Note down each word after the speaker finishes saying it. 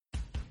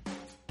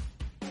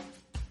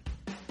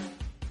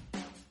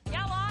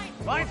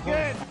Line's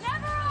good.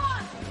 Never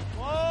on.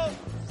 Whoa.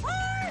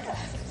 Hard.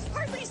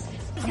 Hardly.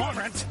 Come on,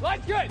 Brent.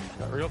 Line's good.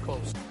 Got real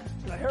close.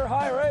 The hair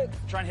high, right?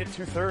 Try and hit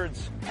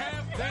 2/3.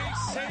 Have they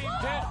saved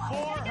it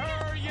for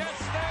her? Yes,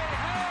 they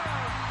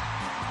have.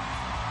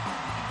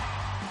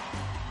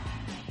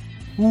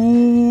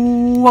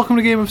 Welcome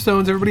to Game of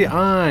Stones, everybody.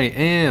 I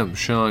am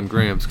Sean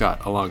Graham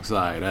Scott,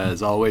 alongside,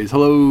 as always,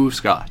 hello,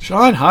 Scott.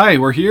 Sean, hi,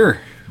 we're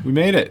here. We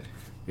made it.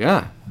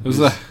 Yeah, It was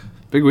a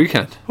big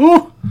weekend.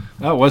 whew,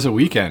 that was a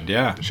weekend,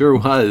 yeah. Sure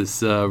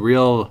was. A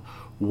real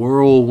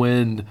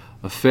whirlwind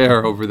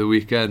affair over the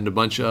weekend. A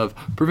bunch of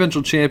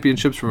provincial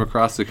championships from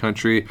across the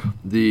country.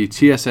 The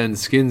TSN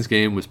Skins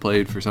game was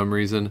played for some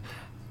reason.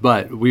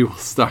 But we will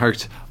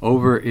start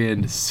over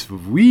in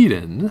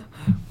Sweden,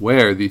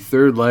 where the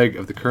third leg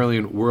of the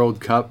Curling World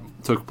Cup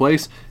took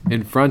place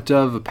in front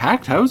of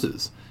packed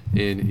houses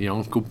in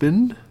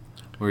Jönköping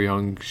or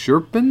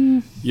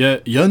Jönköping. Yeah,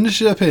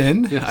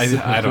 Jönköping. Yes.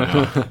 I don't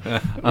know.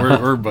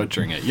 we're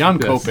butchering it.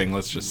 Jönköping,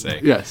 let's just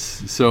say.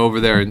 Yes. So over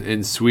there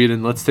in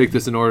Sweden, let's take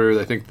this in order.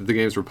 I think that the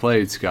games were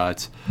played,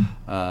 Scott,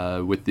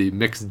 with the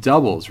mixed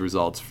doubles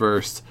results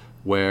first,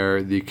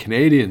 where the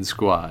Canadian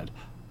squad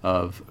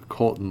of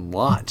Colton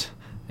Lott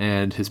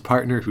and his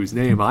partner, whose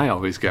name I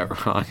always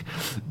get wrong,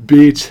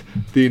 beat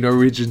the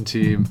Norwegian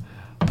team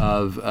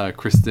of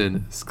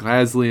Kristen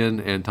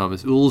Skraslian and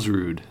Thomas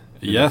Ulsrud.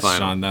 Yes,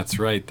 Sean, that's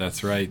right.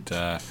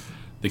 The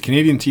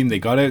Canadian team, they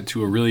got out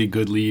to a really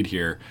good lead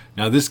here.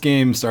 Now, this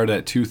game started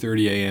at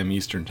 2:30 a.m.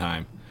 Eastern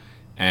Time.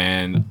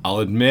 And I'll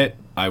admit,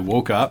 I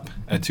woke up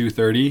at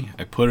 2:30.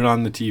 I put it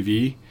on the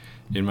TV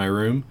in my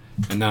room,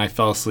 and then I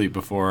fell asleep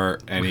before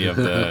any of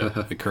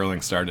the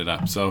curling started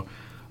up. So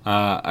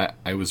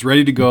I was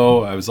ready to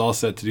go. I was all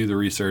set to do the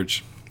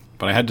research,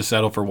 but I had to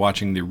settle for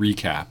watching the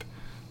recap,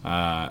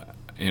 after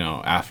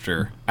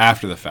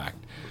the fact.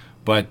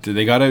 But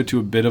they got out to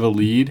a bit of a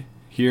lead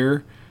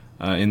here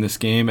in this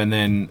game, and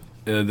then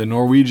the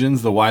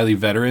Norwegians, the wily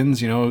veterans,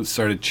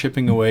 started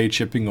chipping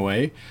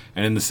away,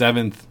 and in the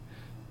seventh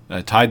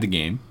tied the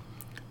game,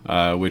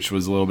 which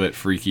was a little bit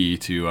freaky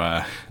to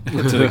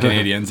the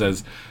Canadians,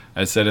 as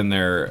said in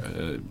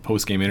their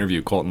post-game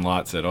interview. Colton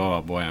Lott said,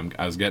 "Oh boy,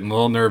 I was getting a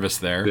little nervous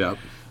there." Yep.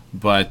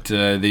 But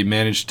they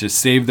managed to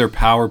save their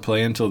power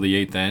play until the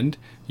eighth end,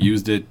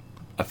 used it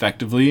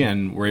effectively,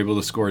 and were able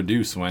to score a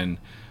deuce when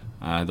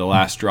the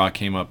last draw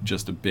came up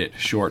just a bit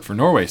short for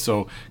Norway.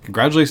 So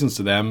congratulations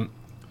to them.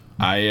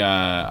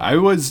 I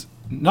was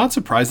not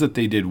surprised that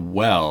they did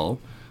well,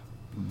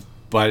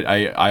 but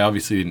I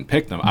obviously didn't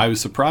pick them. I was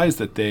surprised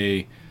that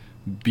they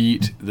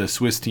beat the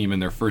Swiss team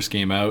in their first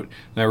game out.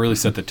 That really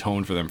set the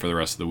tone for them for the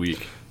rest of the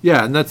week.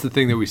 Yeah, and that's the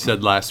thing that we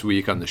said last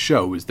week on the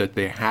show, was that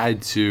they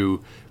had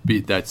to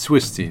beat that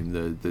Swiss team,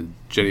 the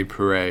Jenny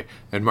Perret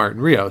and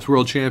Martin Rios,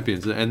 world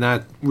champions, and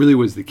that really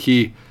was the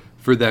key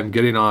for them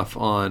getting off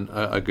on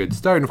a good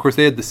start. And of course,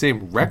 they had the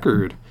same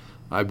record,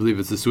 I believe,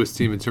 as the Swiss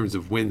team in terms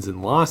of wins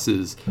and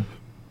losses,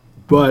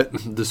 but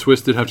the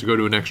Swiss did have to go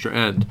to an extra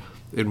end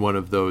in one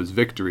of those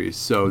victories.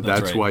 So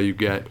that's right. why you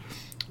get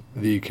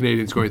the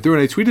Canadians going through.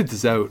 And I tweeted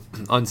this out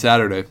on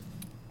Saturday,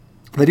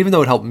 that even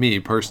though it helped me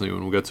personally,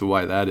 when we'll get to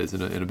why that is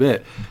in a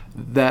bit,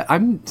 that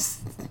I'm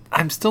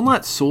still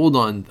not sold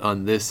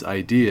on this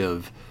idea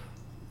of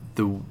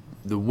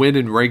the win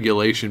in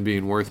regulation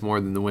being worth more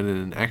than the win in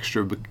an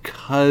extra,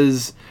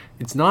 because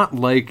it's not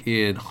like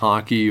in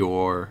hockey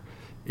or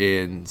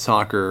in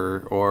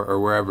soccer or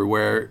wherever,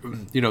 where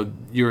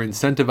you're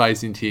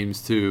incentivizing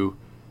teams to,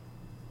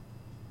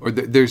 or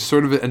there's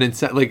sort of an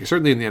incentive, like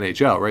certainly in the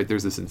NHL, right?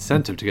 There's this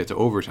incentive to get to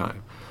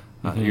overtime.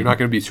 You're not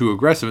going to be too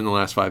aggressive in the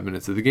last 5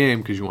 minutes of the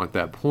game because you want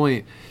that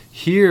point.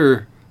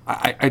 Here,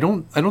 I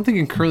don't think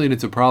in curling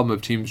it's a problem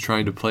of teams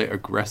trying to play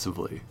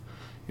aggressively.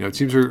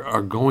 Teams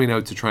are going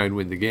out to try and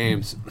win the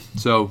games.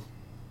 So,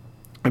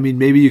 I mean,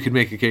 maybe you could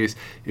make a case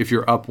if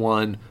you're up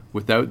one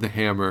without the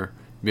hammer,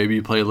 maybe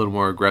you play a little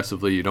more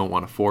aggressively. You don't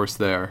want to force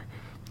there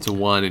to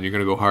one, and you're going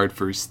to go hard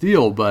for a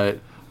steal. But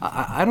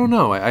I don't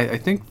know. I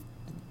think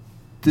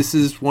this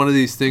is one of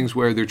these things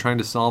where they're trying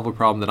to solve a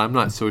problem that I'm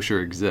not so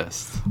sure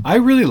exists. I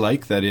really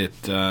like that it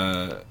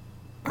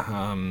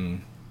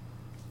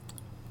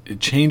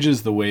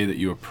changes the way that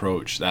you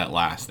approach that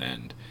last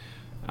end.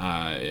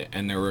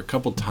 And there were a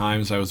couple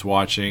times I was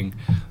watching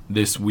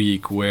this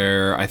week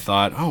where I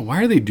thought, oh,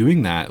 why are they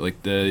doing that?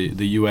 Like the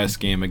U.S.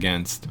 game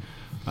against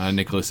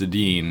Nicholas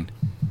Edin,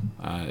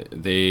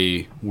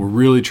 they were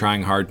really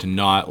trying hard to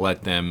not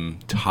let them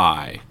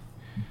tie,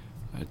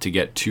 to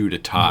get two to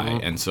tie.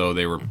 Mm-hmm. And so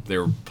they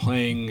were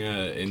playing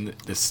in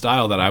this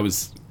style that I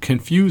was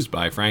confused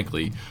by,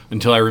 frankly,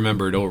 until I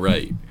remembered, oh,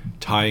 right,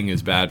 tying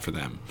is bad for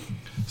them.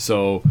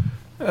 So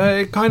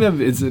it kind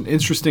of is an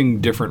interesting,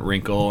 different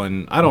wrinkle,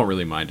 and I don't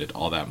really mind it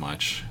all that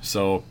much.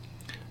 So,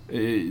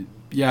 it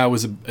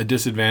was a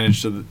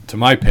disadvantage to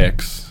my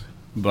picks,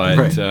 but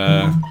right.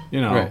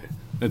 Right.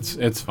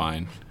 It's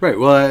fine. Right.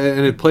 Well,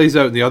 and it plays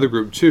out in the other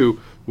group too,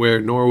 where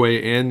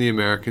Norway and the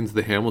Americans,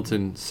 the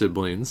Hamilton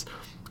siblings,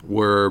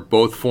 were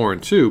both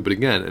 4-2, but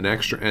again, an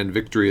extra end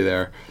victory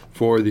there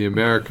for the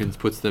Americans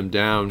puts them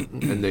down,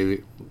 and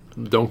they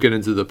don't get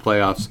into the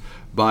playoffs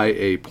by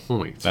a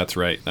point. That's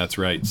right.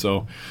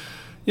 So,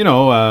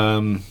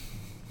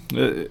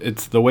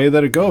 it's the way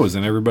that it goes,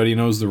 and everybody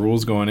knows the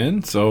rules going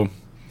in. So,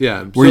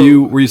 yeah. Were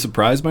you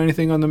surprised by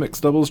anything on the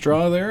mixed doubles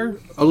draw there?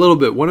 A little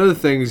bit. One of the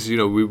things,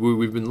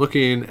 we've been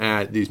looking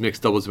at these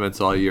mixed doubles events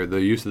all year,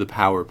 the use of the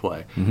power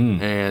play,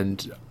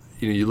 and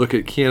you look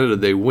at Canada,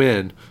 they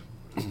win.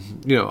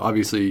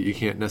 Obviously you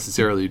can't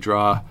necessarily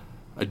draw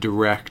a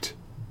direct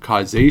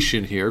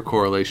causation here.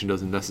 Correlation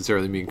doesn't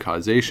necessarily mean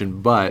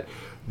causation, but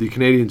the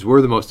Canadians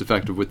were the most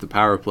effective with the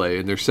power play.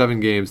 In their 7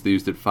 games, they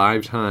used it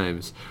 5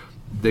 times.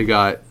 They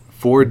got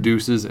 4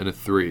 deuces and a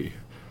 3.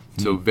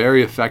 So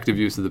very effective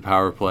use of the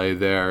power play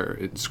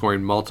there,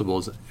 scoring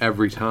multiples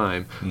every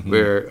time,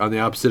 where on the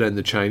opposite end,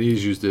 the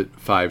Chinese used it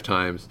 5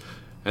 times,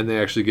 and they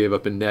actually gave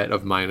up a net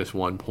of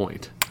 -1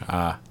 point.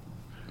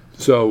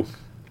 So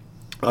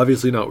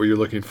obviously not what you're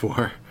looking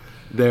for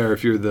there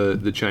if you're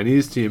the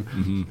Chinese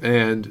team.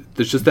 And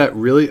there's just that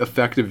really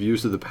effective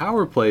use of the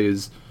power play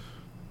is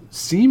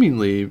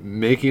seemingly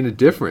making a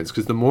difference,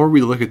 because the more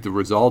we look at the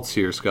results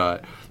here,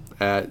 Scott,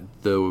 at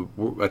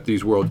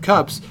these World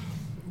Cups,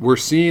 we're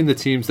seeing the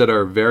teams that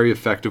are very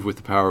effective with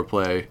the power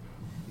play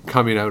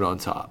coming out on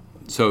top.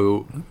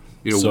 So,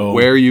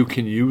 where you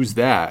can use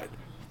that,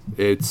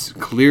 it's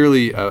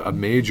clearly a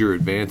major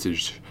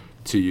advantage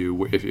to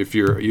you if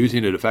you're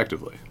using it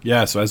effectively.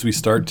 Yeah, so as we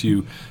start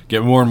to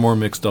get more and more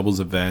mixed doubles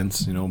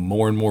events,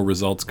 more and more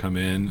results come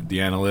in, the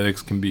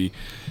analytics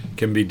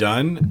can be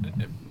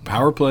done.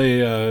 Power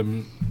play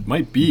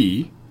might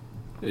be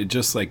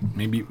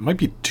might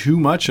be too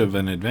much of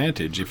an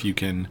advantage if you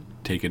can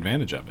take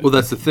advantage of it. Well,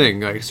 that's the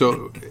thing.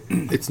 So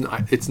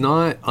it's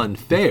not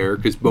unfair,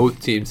 because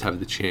both teams have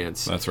the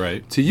chance. That's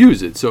right. To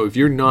use it. So if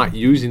you're not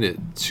using it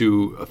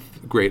to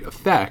a great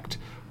effect,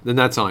 then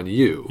that's on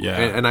you. Yeah.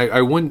 And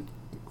I wouldn't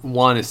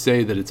want to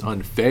say that it's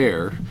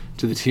unfair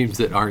to the teams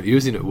that aren't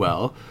using it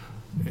well,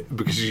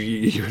 because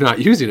you're not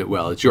using it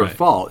well. It's your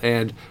fault.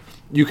 And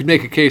you could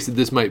make a case that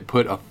this might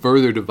put a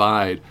further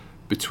divide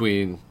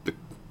between the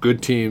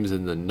good teams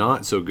and the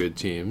not so good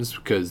teams,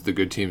 because the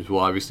good teams will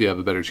obviously have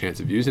a better chance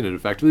of using it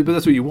effectively, but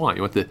that's what you want.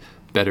 You want the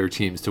better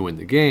teams to win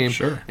the game.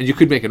 Sure. And you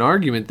could make an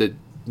argument that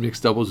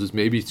mixed doubles is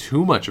maybe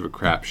too much of a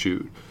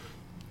crapshoot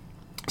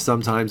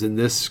sometimes, and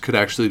this could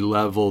actually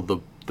level the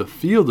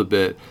field a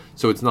bit,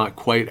 so it's not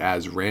quite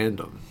as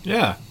random.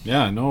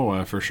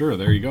 For sure.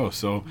 There you go.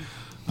 So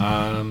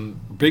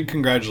big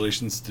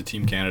congratulations to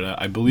Team Canada.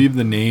 I believe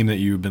the name that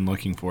you've been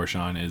looking for,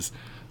 Sean, is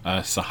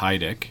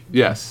Sahaidik.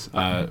 Yes.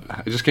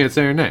 I just can't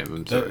say her name.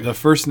 I'm sorry. The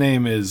first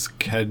name is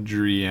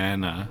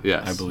Kedriana,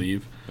 yes. I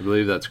believe. I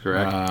believe that's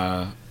correct.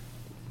 I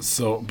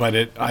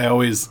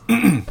always,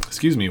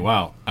 excuse me,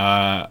 wow.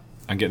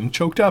 I'm getting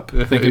choked up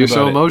thinking You're about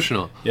so it.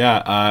 emotional. Yeah,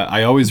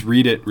 I always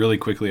read it really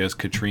quickly as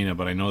Katrina,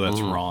 but I know that's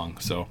wrong.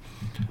 So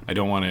I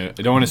don't want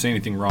to say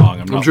anything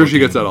wrong. I'm sure she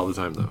gets that all the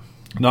time, though.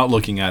 Not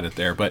looking at it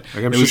there, but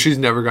I'm sure she's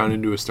never gone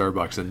into a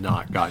Starbucks and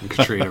not gotten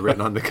Katrina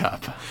written on the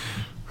cup.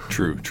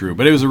 True.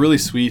 But it was a really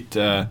sweet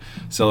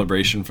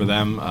celebration for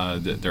them.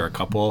 They're a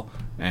couple,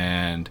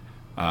 and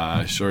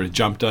sort of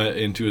jumped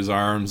into his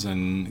arms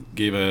and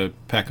gave a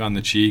peck on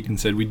the cheek and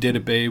said, "We did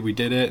it, babe, we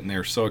did it." And they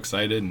were so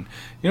excited. And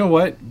you know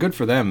what? Good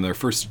for them. Their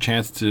first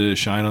chance to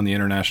shine on the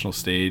international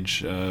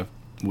stage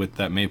with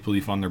that maple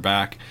leaf on their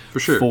back. For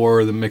sure.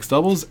 For the mixed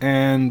doubles.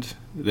 And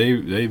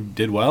they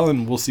did well,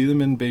 and we'll see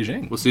them in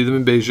Beijing. We'll see them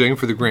in Beijing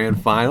for the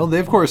grand final. They,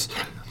 of course,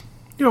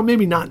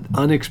 maybe not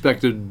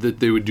unexpected that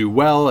they would do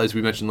well. As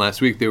we mentioned last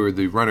week, they were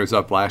the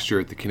runners-up last year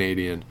at the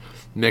Canadian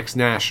Mixed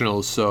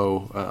Nationals,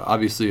 so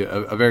obviously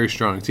a very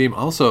strong team.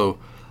 Also,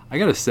 I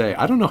got to say,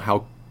 I don't know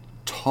how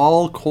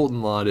tall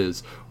Colton Lott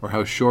is or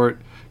how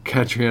short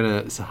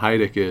Katrina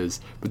Sahaidik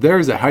is, but there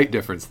is a height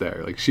difference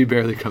there. Like, she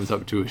barely comes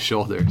up to his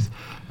shoulders.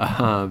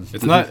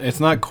 It's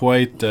not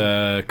quite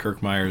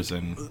Kirk Myers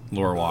and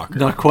Laura Walker.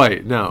 Not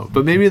quite, no.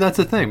 But maybe that's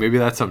a thing. Maybe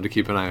that's something to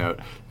keep an eye out.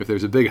 If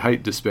there's a big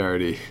height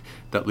disparity,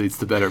 that leads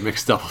to better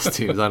mixed doubles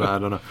teams. I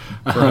don't know.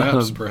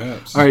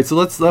 Perhaps. All right, so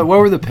what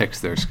were the picks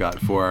there, Scott,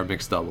 for our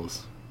mixed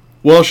doubles?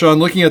 Well, Sean,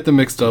 looking at the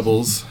mixed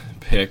doubles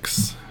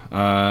picks,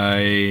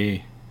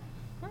 boy,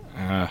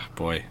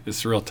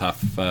 it's real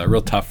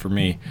tough for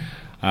me.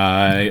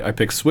 I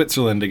picked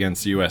Switzerland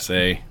against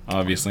USA.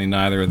 Obviously,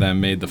 neither of them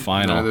made the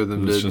final. Neither of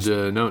them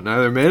did.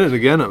 Neither made it.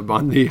 Again,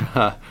 on the,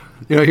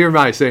 here am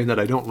I saying that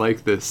I don't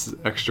like this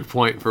extra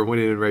point for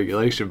winning in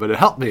regulation, but it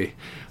helped me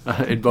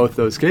in both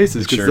those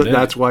cases, because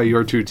that's why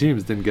your two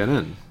teams didn't get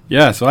in.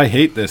 Yeah, so I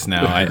hate this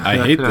now. I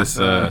hate this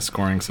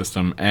scoring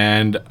system.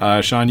 And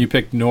Sean, you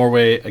picked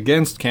Norway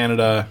against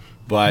Canada,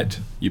 but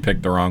you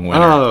picked the wrong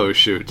winner. Oh,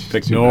 shoot.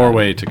 Picked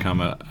Norway to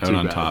come out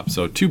on top.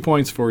 So 2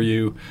 points for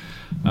you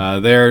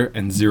there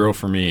and 0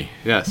 for me.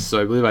 Yes,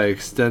 so I believe I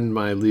extend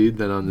my lead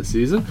then on the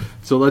season.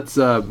 So let's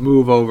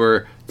move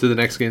over to the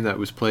next game that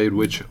was played,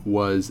 which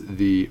was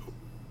the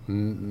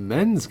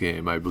men's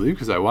game, I believe,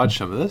 because I watched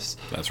some of this.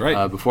 That's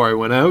right. Before I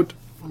went out.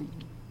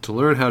 to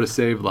learn how to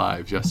save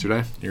lives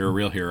yesterday. You're a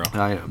real hero.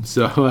 I am.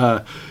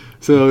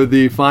 So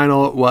the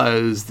final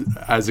was,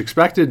 as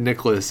expected,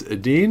 Nicholas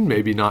Edin,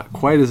 maybe not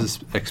quite as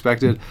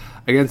expected,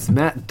 against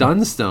Matt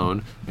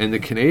Dunstone and the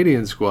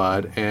Canadian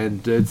squad,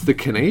 and it's the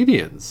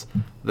Canadians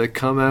that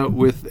come out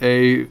with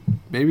a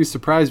maybe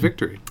surprise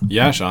victory.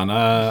 Yeah, Sean,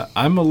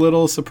 I'm a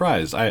little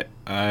surprised.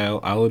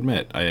 I'll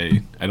admit,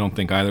 I don't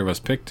think either of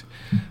us picked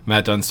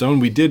Matt Dunstone.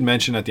 We did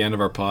mention at the end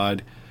of our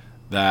pod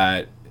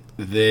that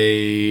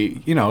they,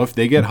 if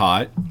they get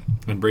hot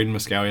and Braden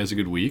Moskowy has a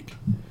good week,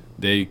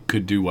 they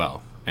could do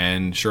well.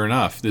 And sure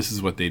enough, this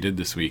is what they did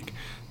this week.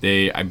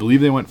 I believe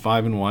they went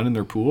 5-1 in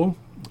their pool,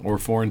 or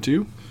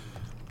 4-2,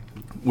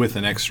 with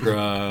an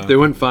extra. They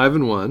went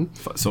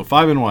 5-1. So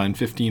 5-1,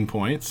 15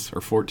 points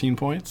or 14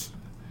 points.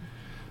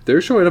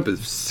 They're showing up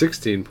as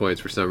 16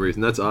 points for some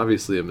reason. That's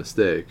obviously a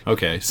mistake.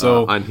 Okay,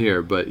 so on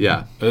here, but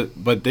yeah.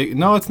 But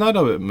it's not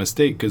a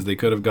mistake because they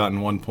could have gotten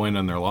 1 point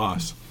on their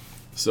loss.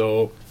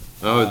 So.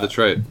 That's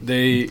right.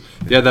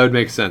 That would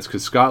make sense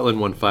because Scotland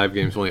won 5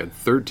 games, only had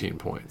 13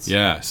 points.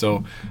 Yeah,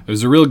 so it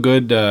was a real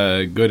good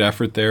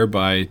effort there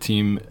by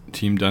Team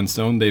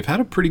Dunstone. They've had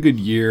a pretty good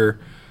year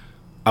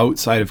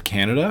outside of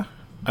Canada.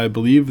 I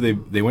believe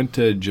they went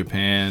to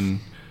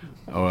Japan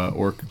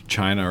or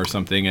China or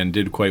something and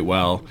did quite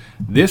well.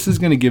 This is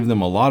going to give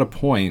them a lot of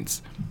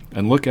points,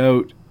 and look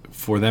out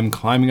for them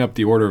climbing up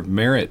the order of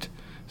merit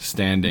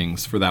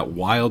standings for that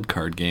wild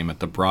card game at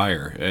the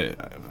Briar.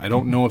 I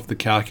don't know if the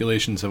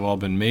calculations have all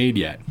been made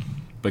yet,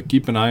 but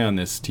keep an eye on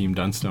this Team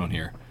Dunstone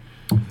here.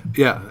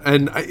 Yeah,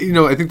 and I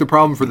think the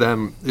problem for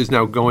them is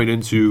now going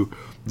into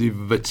the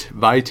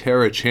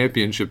Viterra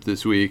Championship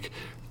this week.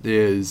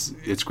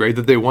 It's great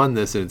that they won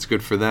this, and it's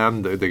good for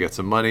them. They get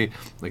some money.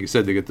 Like you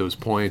said, they get those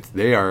points.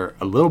 They are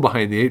a little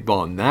behind the 8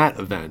 ball in that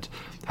event,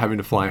 having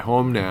to fly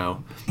home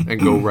now and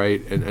go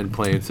right and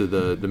play into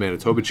the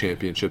Manitoba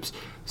Championships.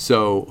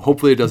 So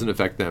hopefully it doesn't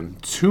affect them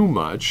too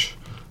much,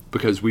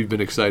 because we've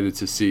been excited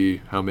to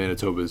see how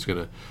Manitoba is going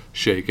to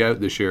shake out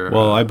this year.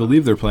 Well, I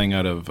believe they're playing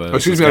out of out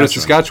of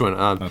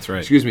Saskatchewan. That's right.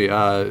 Excuse me.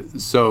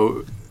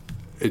 So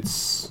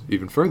it's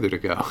even further to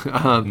go.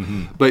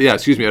 But yeah,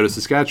 out of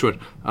Saskatchewan.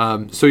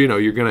 So,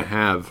 you're going to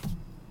have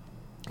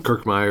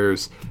Kirk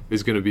Myers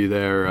is going to be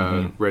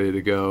there ready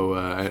to go,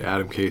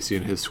 Adam Casey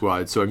and his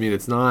squad. So, I mean,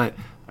 it's not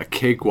a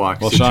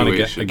cakewalk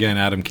situation. Sean, again,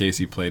 Adam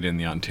Casey played in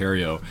the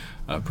Ontario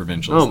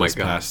provincials. Oh my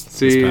God!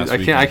 See,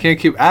 I can't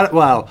keep.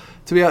 Well,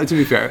 to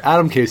be fair,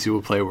 Adam Casey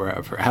will play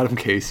wherever. Adam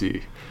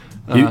Casey.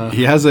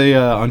 He has a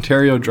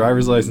Ontario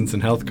driver's license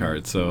and health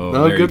card, so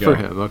there good you go.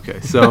 for him. Okay,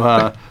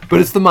 so but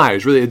it's the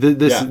Myers, really.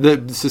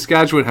 The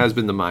Saskatchewan has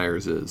been the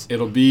Myerses.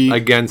 It'll be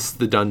against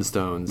the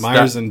Dunstones.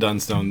 Myers and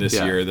Dunstone this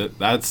year.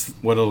 That's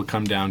what it'll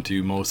come down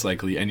to most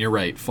likely. And you're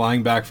right,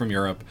 flying back from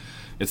Europe,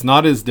 it's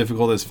not as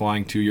difficult as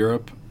flying to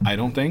Europe, I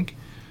don't think,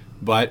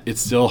 but it's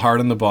still hard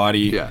on the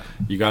body. Yeah,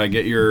 you got to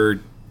get your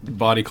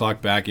body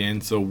clock back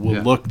in. So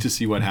we'll look to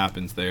see what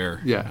happens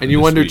there. Yeah, and you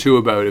wonder too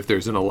about if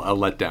there's a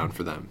letdown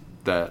for them.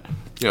 That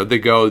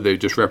they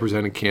just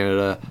represented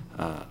Canada.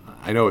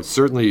 I know it's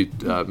certainly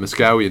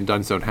Moskowy and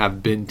Dunstone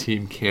have been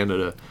Team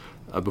Canada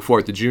before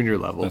at the junior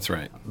level. That's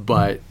right.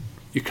 But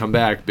you come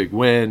back, big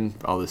win,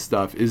 all this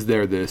stuff. Is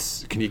there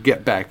this? Can you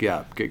get back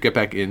up, get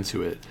back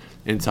into it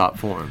in top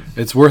form?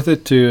 It's worth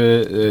it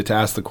to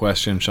ask the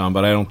question, Sean.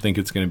 But I don't think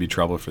it's going to be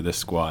trouble for this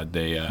squad.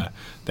 They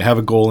have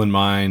a goal in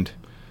mind,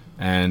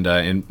 and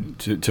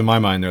to my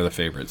mind, they're the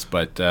favorites.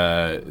 But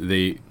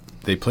they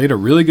played a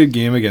really good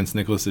game against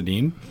Nicholas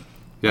Edin.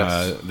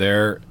 Yes.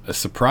 They're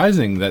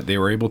surprising that they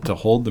were able to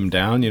hold them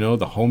down, the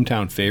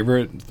hometown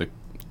favorite, the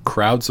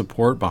crowd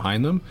support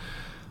behind them.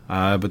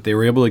 But they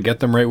were able to get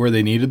them right where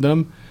they needed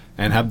them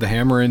and have the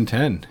hammer in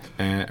 10,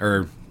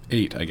 or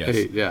 8, I guess.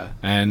 8, yeah.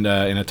 And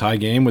in a tie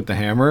game with the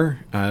hammer,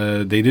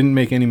 they didn't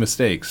make any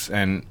mistakes.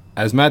 And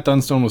as Matt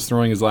Dunstone was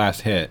throwing his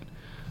last hit,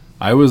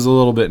 I was a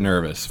little bit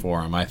nervous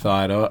for him. I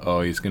thought,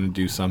 he's going to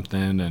do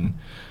something and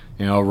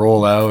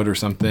roll out or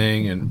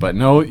something, but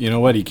no, you know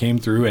what? He came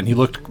through and he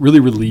looked really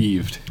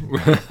relieved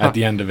at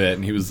the end of it,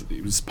 and he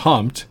was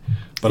pumped,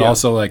 but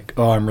also like,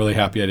 I'm really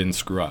happy I didn't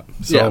screw up.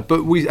 So, yeah,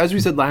 but as we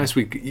said last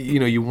week,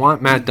 you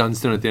want Matt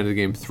Dunstone at the end of the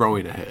game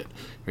throwing a hit.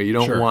 Right? You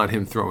don't want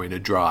him throwing a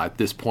draw at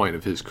this point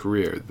of his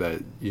career.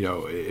 That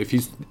if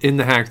he's in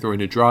the hack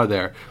throwing a draw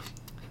there,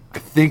 I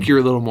think you're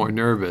a little more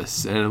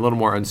nervous and a little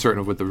more uncertain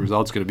of what the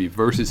result's going to be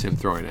versus him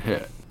throwing a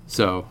hit.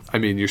 So, I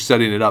mean, you're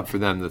setting it up for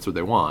them. That's what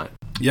they want.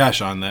 Yeah,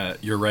 Sean,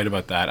 you're right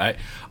about that.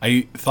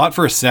 I thought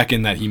for a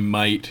second that he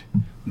might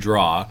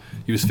draw.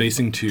 He was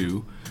facing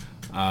 2,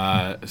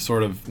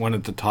 sort of one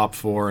at the top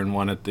 4 and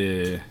one at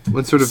the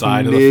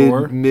side of the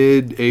 4.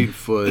 Mid 8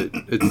 foot.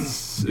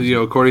 It's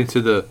according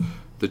to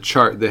the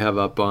chart they have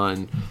up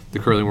on the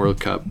Curling World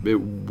Cup, it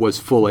was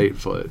full 8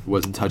 foot.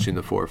 Wasn't touching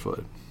the 4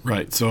 foot.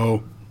 Right.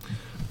 So,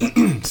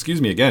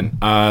 excuse me again.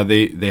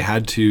 They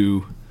had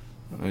to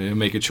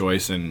make a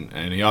choice, and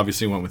he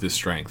obviously went with his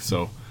strength.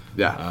 So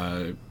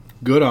yeah.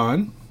 Good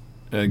on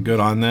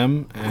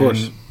them. And of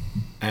course.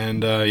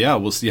 And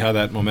we'll see how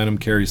that momentum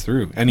carries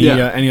through.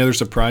 Any other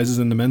surprises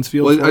in the men's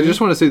field? Well, I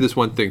just want to say this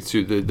one thing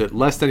too, that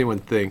lest anyone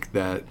think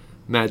that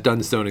Matt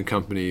Dunstone and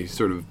company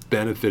sort of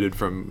benefited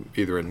from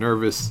either a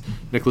nervous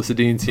Nicholas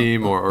Edin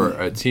team or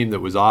a team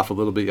that was off a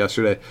little bit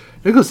yesterday.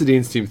 Nicholas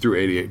Edin's team threw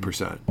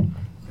 88%,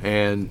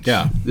 and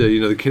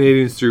the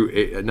Canadians threw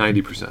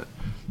 90%.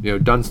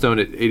 Dunstone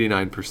at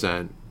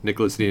 89%,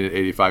 Nicholas Edin at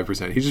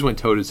 85%. He just went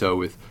toe to toe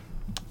with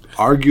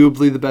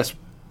arguably the best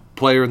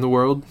player in the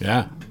world.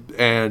 Yeah.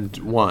 And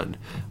won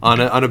on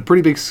a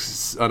pretty big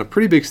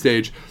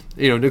stage.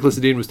 Nicholas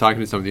Edin was talking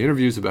to some of the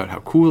interviews about how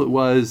cool it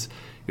was.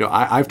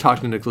 I've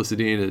talked to Nicholas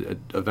Edin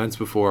at events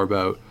before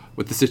about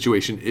what the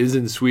situation is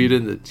in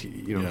Sweden. That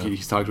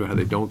he's talked about how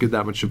they don't get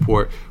that much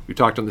support. We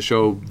talked on the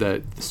show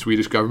that the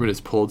Swedish government has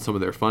pulled some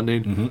of their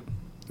funding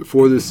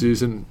for this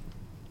season,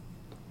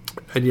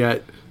 and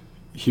yet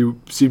he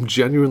seemed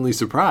genuinely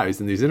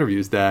surprised in these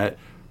interviews that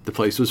the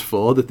place was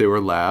full, that they were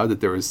loud,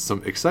 that there was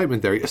some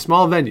excitement there. A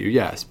small venue,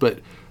 yes, but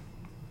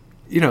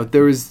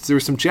there was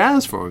some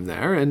jazz for him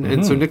there,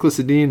 and so Nicholas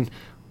Edin,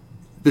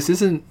 this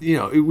isn't,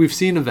 we've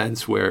seen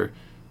events where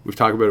we've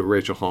talked about it with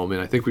Rachel Holman.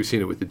 I think we've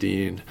seen it with the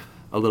Dean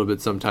a little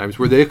bit sometimes,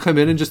 where they come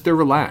in and they're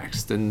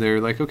relaxed and they're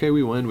like, okay,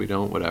 we win, we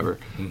don't, whatever.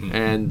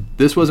 And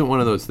this wasn't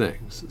one of those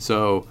things.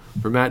 So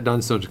for Matt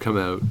Dunstone to come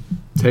out,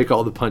 take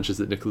all the punches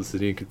that Nicholas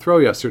Edin could throw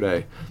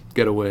yesterday,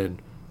 get a win,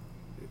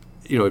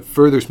 it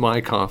furthers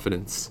my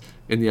confidence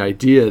in the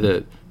idea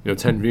that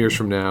 10 years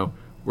from now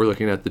we're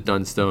looking at the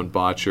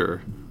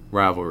Dunstone-Botcher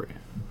rivalry.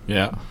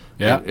 Yeah.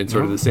 In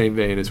sort of the same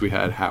vein as we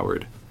had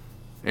Howard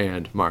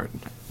and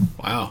Martin.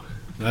 Wow.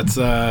 That's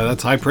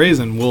high praise,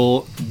 and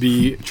we'll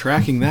be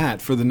tracking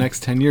that for the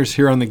next 10 years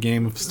here on the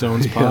Game of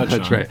Stones pod.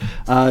 That's right.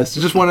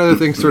 So just one other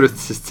thing, sort of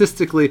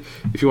statistically,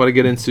 if you want to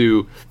get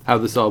into how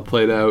this all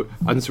played out,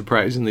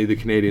 unsurprisingly, the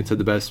Canadians had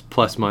the best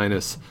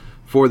plus-minus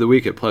for the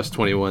week at plus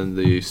 21,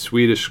 the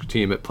Swedish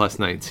team at plus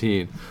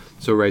 19.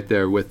 So right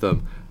there with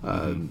them.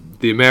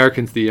 The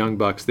Americans, the Young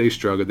Bucks, they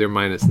struggled. They're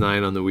minus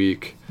 9 on the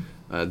week.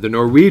 The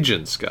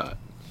Norwegians, Scott,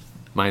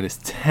 minus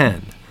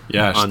 10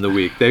 on the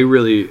week. They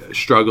really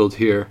struggled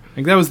here. I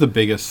think that was the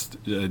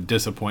biggest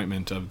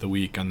disappointment of the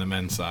week on the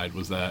men's side,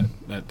 was that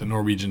the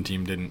Norwegian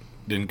team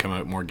didn't come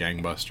out more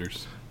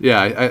gangbusters. Yeah,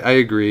 I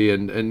agree.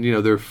 And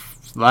their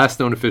last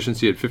known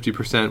efficiency at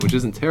 50%, which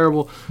isn't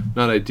terrible,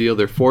 not ideal.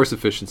 Their force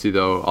efficiency,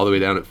 though, all the way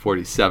down at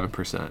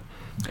 47%.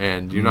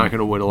 And you're not going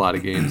to win a lot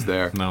of games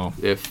there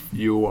if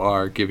you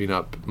are giving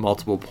up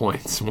multiple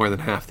points more than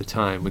half the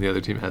time when the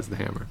other team has the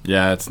hammer.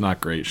 Yeah, it's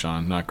not great,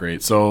 Sean. Not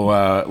great.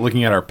 So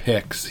looking at our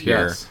picks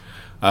here,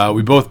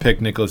 we both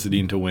picked Nicholas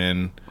Edin to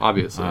win.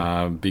 Obviously.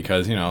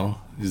 Because,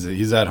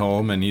 he's at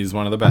home and he's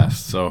one of the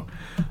best. So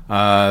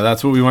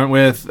that's what we went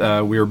with.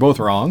 We were both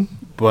wrong,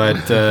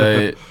 but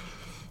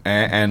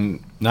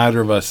and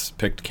neither of us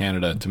picked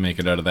Canada to make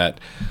it out of that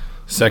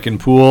second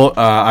pool.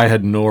 I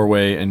had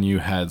Norway and you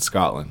had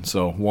Scotland.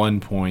 So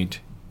 1 point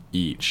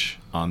each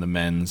on the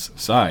men's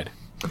side.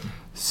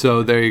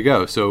 So there you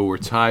go. So we're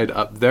tied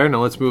up there.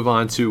 Now let's move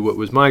on to what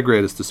was my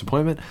greatest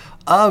disappointment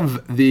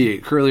of the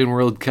Curling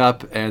World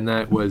Cup, and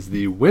that was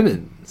the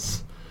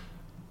women's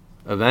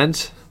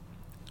event.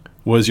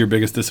 Was your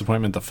biggest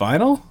disappointment the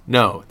final?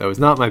 No, that was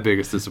not my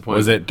biggest disappointment.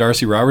 Was it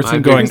Darcy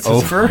Robertson going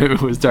over?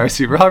 It was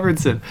Darcy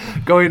Robertson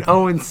going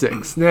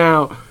 0-6.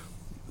 Now,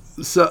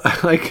 so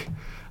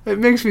it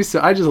makes me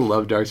so. I just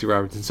love Darcy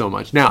Robertson so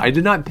much. Now, I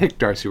did not pick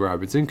Darcy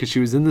Robertson because she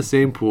was in the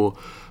same pool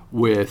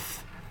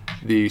with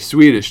the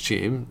Swedish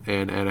team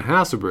and Anna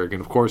Hasselberg,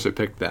 and of course I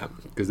picked them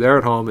because they're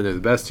at home and they're the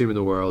best team in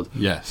the world.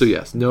 Yes. So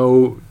yes,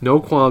 no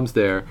qualms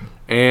there,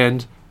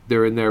 and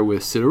they're in there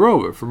with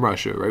Sidorova from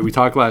Russia, right? We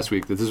talked last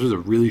week that this was a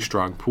really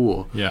strong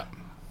pool. Yeah.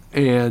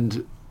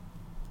 And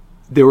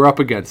they were up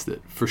against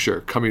it for sure,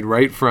 coming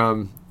right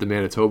from the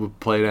Manitoba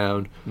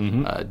playdown.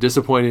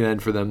 Disappointing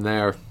end for them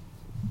there.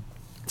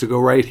 To go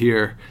right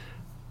here,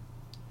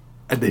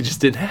 and they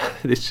just didn't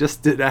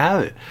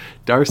have it.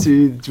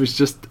 Darcy was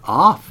just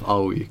off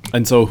all week.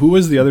 And so who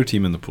was the other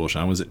team in the pool,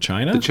 Sean? Was it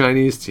China? The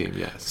Chinese team,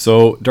 yes.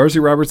 So Darcy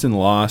Robertson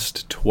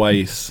lost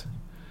twice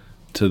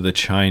to the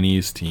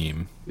Chinese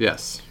team.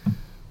 Yes.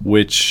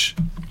 Which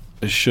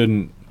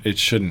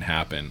shouldn't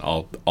happen.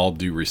 All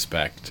due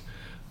respect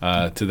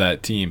to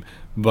that team.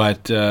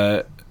 But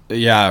real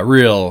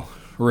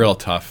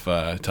tough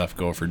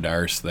go for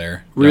Darce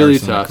there. Really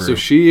Darce tough. So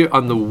she,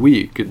 on the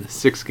week, in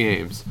 6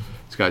 games,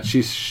 Scott,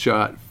 she's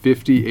shot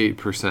 58%.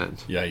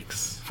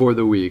 Yikes. For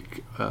the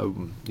week.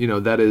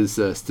 That is,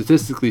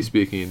 statistically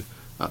speaking,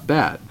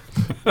 bad.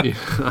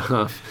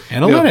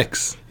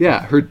 Analytics.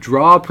 Her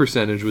draw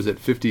percentage was at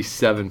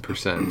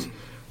 57%,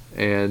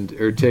 and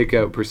her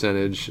takeout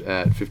percentage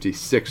at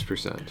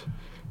 56%.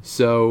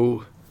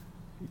 So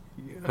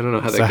I don't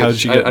know how that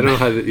gets. I don't know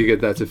how you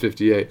get that to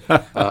 58.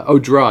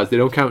 Draws. They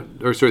don't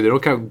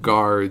count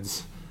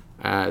guards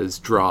as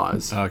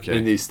draws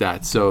in these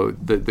stats. So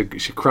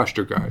she crushed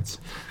her guards.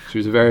 She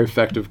was a very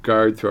effective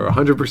guard thrower,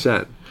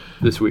 100%.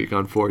 this week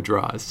on 4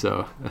 draws.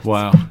 So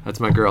Wow. that's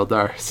my girl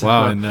Darce.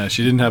 Wow, and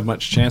she didn't have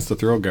much chance to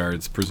throw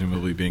guards,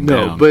 presumably being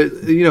No, down. but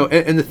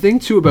and the thing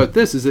too about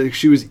this is that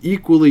she was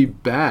equally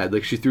bad.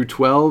 Like she threw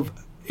 12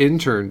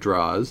 in-turn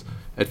draws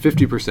at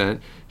 50%.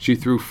 She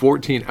threw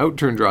 14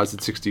 out-turn draws at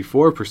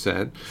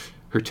 64%.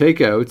 Her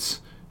takeouts,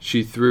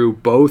 she threw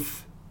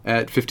both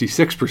at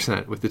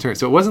 56% with the turn.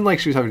 So it wasn't like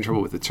she was having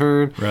trouble with the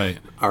turn, Right.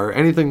 or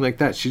anything like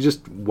that. She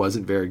just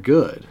wasn't very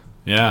good.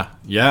 Yeah,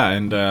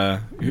 and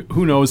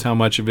who knows how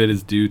much of it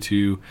is due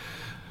to,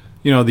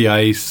 the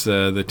ice,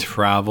 the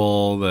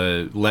travel,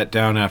 the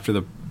letdown after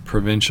the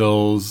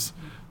provincials,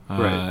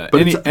 Right.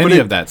 any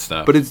of that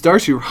stuff. But it's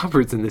Darcy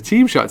Robertson. The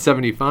team shot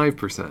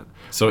 75%.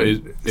 So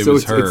it so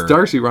was it's, her. it's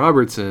Darcy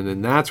Robertson,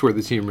 and that's where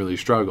the team really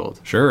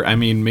struggled. Sure. I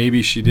mean,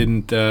 maybe she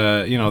didn't,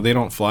 they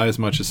don't fly as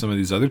much as some of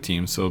these other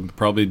teams, so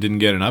probably didn't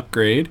get an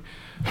upgrade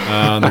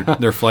on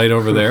their flight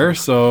over there.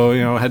 So,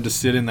 had to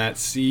sit in that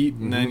seat,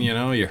 and then,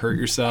 you hurt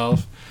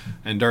yourself.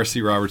 And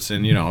Darcy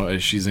Robertson,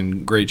 she's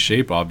in great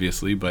shape,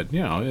 obviously, but,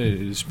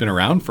 it's been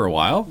around for a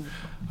while.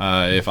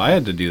 If I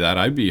had to do that,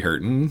 I'd be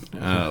hurting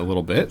a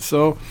little bit.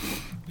 So,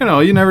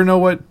 you never know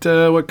what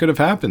could have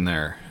happened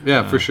there.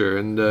 Yeah, for sure.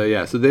 And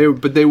so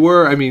they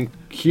were, I mean,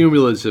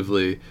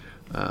 cumulatively,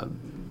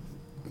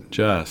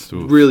 Just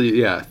oof.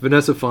 really, yeah.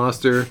 Vanessa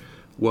Foster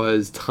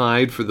was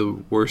tied for the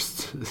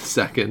worst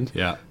second.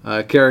 Yeah.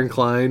 Karen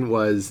Klein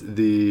was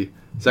the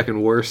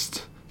second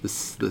worst, the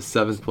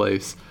seventh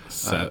place,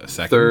 Second?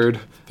 third,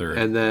 Third.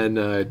 and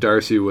then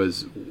Darcy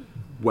was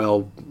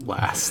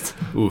last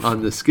Oof.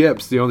 on the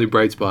skips. The only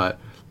bright spot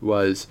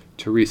was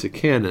Teresa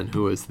Cannon,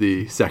 who was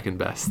the second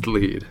best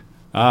lead.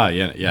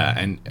 Yeah,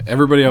 and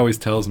everybody always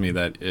tells me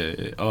that,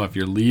 if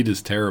your lead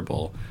is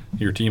terrible,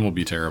 your team will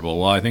be terrible.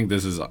 Well, I think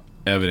this is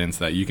evidence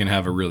that you can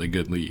have a really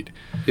good lead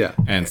Yeah.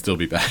 and still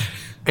be bad.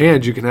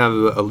 And you can have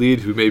a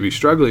lead who may be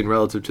struggling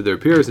relative to their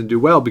peers and do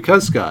well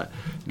because, Scott,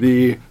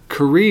 the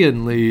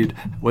Korean lead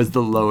was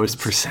the lowest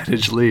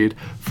percentage lead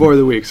for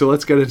the week. So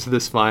let's get into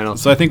this final.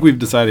 So I think we've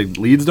decided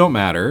leads don't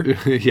matter,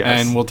 Yes.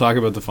 and we'll talk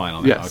about the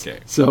final now. Yes. Okay.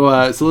 So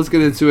let's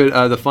get into it.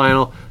 The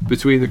final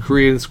between the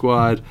Korean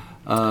squad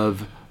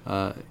of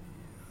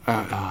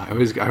I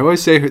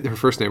always say her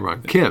first name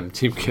wrong. Kim,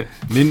 Team Kim.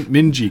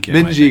 Minji Kim.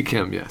 I Minji think.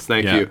 Kim, yes,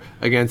 thank Yeah. you.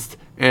 Against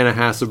Anna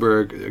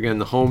Hasselberg, again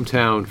the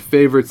hometown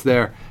favorites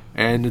there,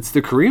 and it's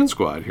the Korean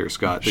squad here,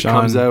 Scott, that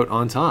Sean, comes out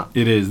on top.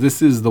 It is.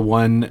 This is the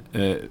one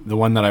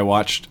that I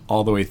watched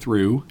all the way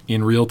through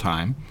in real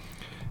time,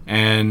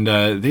 and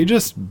they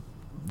just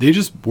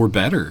were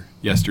better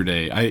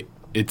yesterday.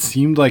 It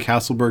seemed like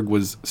Hasselberg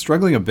was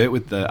struggling a bit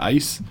with the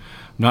ice. I'm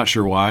not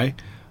sure why,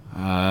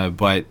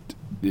 but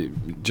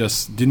it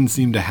just didn't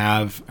seem to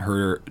have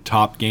her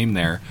top game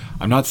there.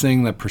 I'm not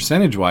saying that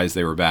percentage-wise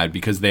they were bad,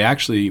 because they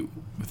actually,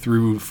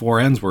 through 4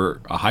 ends,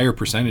 were a higher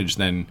percentage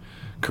than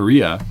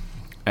Korea,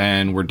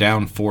 and were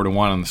down 4-1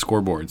 on the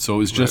scoreboard. So it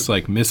was just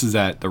like misses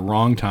at the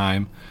wrong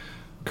time.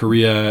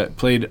 Korea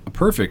played a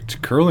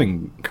perfect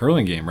curling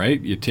game, right?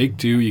 You take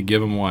 2, you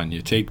give them 1.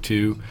 You take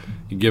 2,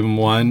 you give them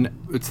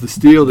 1. It's the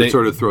steal that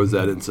sort of throws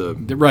that into...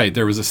 Right,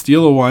 there was a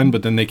steal of 1,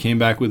 but then they came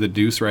back with a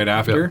deuce right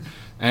after. Yep.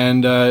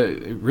 And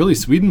really,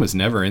 Sweden was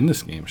never in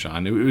this game,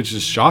 Sean. It was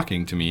just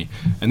shocking to me.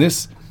 And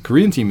this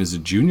Korean team is a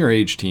junior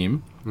age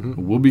team.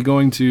 Mm-hmm. We'll be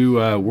going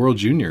to World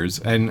Juniors,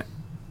 and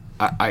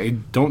I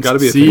don't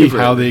see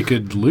how they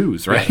could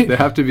lose, right? Yeah, they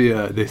have to be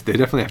they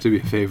definitely have to be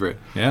a favorite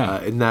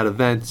in that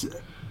event.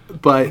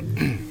 But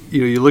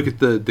you look at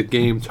the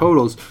game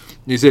totals.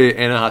 You say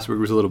Anna Hasselberg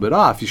was a little bit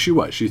off. She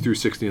threw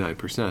 69%.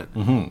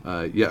 Mm-hmm.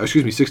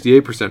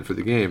 68% for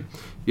the game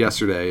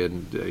yesterday,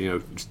 and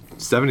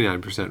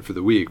 79% for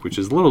the week, which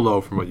is a little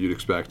low from what you'd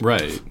expect.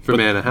 Right. From but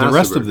Anna Hasselberg. The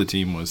rest of the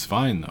team was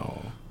fine,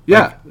 though.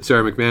 Yeah,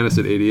 Sarah McManus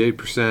at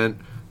 88%,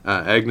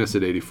 Agnes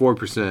at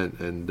 84%,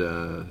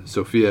 and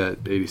Sophia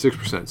at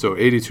 86%. So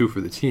 82 for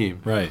the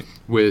team. Right.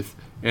 With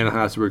Anna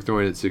Hasselberg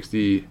throwing at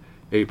 68%.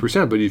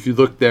 But if you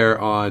look there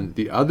on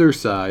the other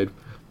side,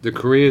 the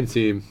Korean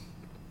team,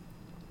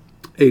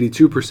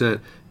 82%,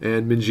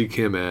 and Minji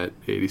Kim at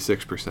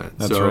 86%.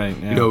 That's right.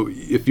 Yeah.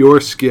 If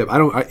your skip,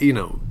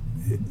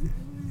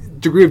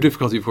 degree of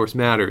difficulty, of course,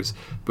 matters.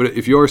 But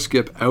if your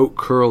skip out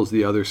curls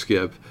the other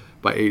skip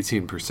by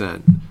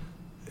 18%,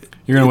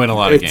 you're going to win a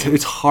lot of games.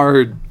 It's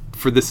hard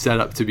for the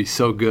setup to be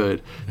so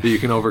good that you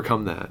can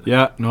overcome that.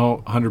 Yeah,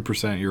 no,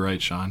 100%. You're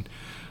right, Sean.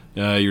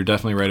 You're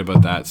definitely right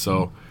about that.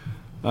 So,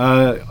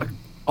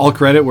 all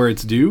credit where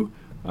it's due.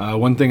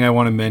 One thing I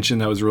want to mention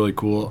that was really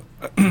cool,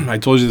 I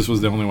told you this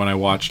was the only one I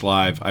watched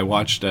live. I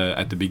watched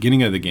at the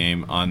beginning of the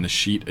game on the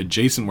sheet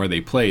adjacent where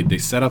they played, they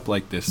set up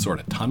like this sort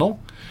of tunnel.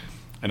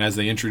 And as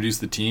they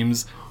introduced the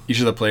teams, each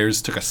of the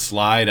players took a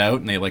slide out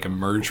and they like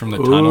emerged from the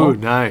tunnel. Oh,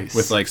 nice.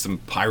 With like some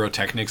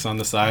pyrotechnics on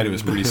the side. It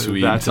was pretty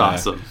sweet. That's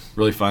awesome.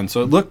 Really fun.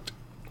 So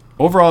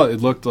overall,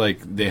 it looked like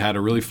they had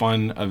a really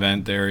fun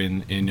event there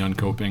in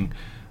Jönköping.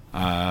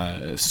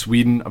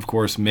 Sweden, of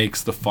course,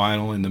 makes the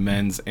final in the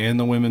men's and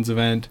the women's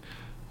event.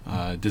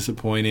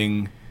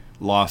 Disappointing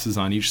losses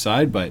on each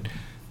side, but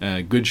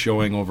good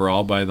showing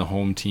overall by the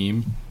home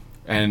team.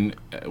 And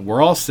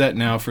we're all set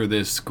now for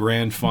this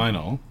grand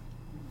final.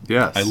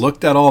 Yes. I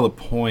looked at all the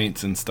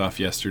points and stuff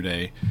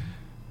yesterday.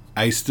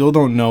 I still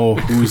don't know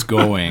who's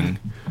going.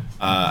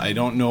 I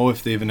don't know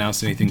if they've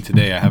announced anything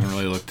today. I haven't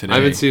really looked today. I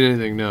haven't seen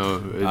anything.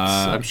 No,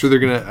 I'm sure they're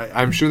gonna.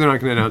 I'm sure they're not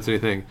gonna announce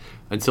anything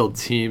until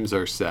teams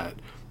are set.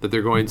 That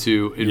they're going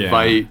to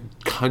invite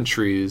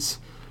countries,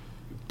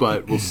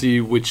 but we'll see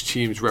which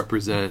teams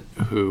represent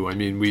who. I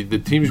mean, the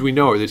teams we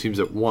know are the teams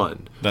that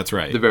won. That's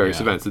right. The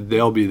various events.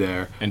 They'll be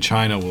there. And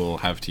China will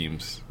have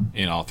teams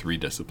in all 3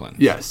 disciplines.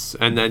 Yes,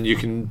 and then you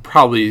can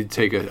probably you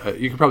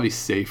can probably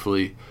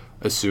safely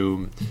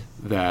assume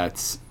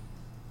that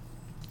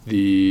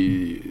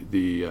the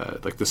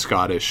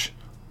Scottish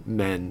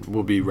men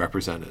will be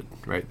represented,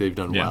 right? They've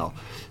done well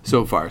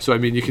so far. So I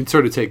mean, you can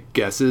sort of take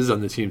guesses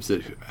on the teams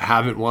that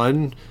haven't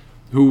won,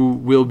 who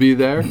will be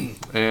there,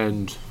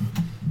 and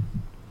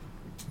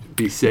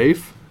be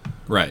safe.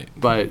 Right.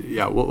 But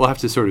yeah, we'll have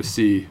to sort of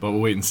see. But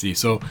we'll wait and see.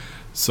 So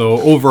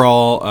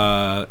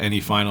overall, any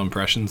final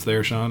impressions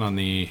there, Sean, on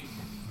the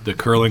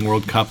Curling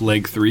World Cup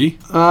Leg 3?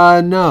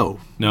 No.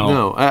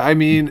 No. I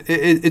mean,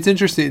 it's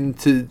interesting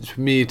to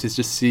me to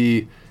just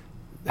see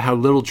how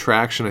little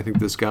traction I think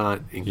this got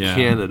in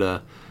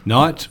Canada.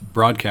 Not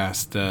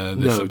broadcast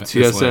this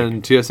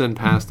TSN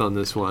passed on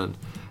this one.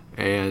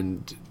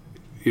 And,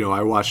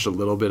 I watched a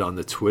little bit on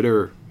the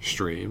Twitter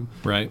stream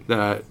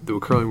that the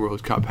Curling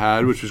World Cup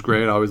had, which was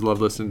great. I always love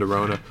listening to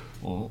Rona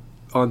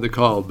on the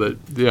call. But,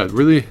 yeah,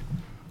 really...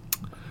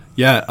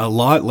 Yeah, a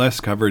lot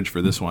less coverage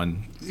for this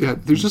one. Yeah,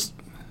 there's just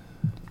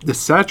the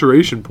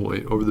saturation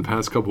point over the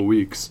past couple of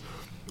weeks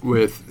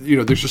with,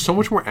 there's just so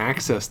much more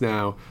access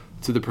now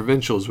to the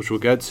provincials, which we'll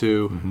get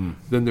to,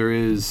 than there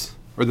used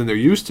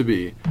to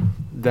be,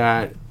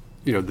 that,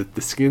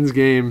 the skins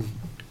game,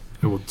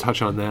 and we'll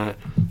touch on that,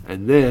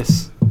 and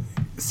this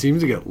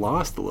seems to get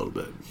lost a little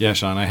bit. Yeah,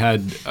 Sean,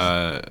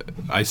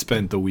 I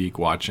spent the week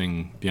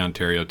watching the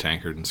Ontario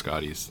Tankard and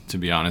Scotties, to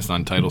be honest,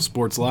 on Title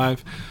Sports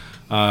Live,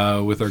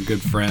 with our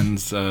good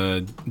friends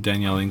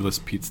Danielle Inglis,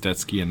 Pete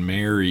Stetsky, and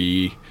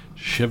Mary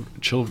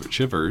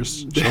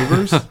Chivers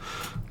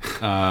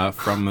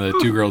from the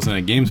Two Girls in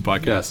a Games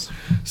podcast. Yes.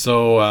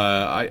 So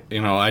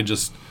I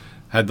just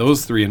had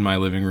those 3 in my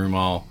living room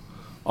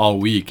all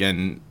week,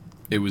 and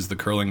it was the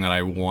curling that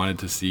I wanted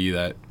to see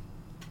that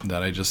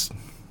I just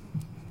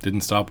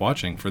didn't stop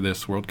watching for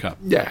this World Cup.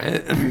 Yeah,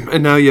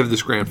 and now you have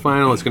this grand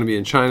final. It's going to be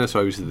in China, so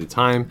obviously the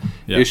time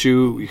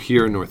issue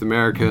here in North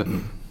America.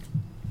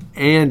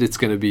 And it's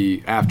going to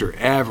be after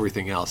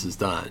everything else is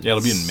done. Yeah,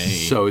 it'll be in May.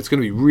 So it's going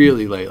to be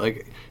really late.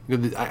 Like,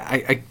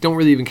 I don't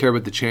really even care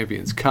about the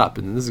Champions Cup,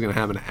 and this is going to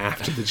happen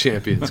after the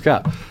Champions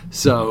Cup.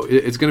 So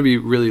it's going to be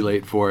really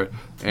late for it.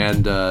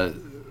 And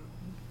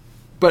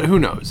but who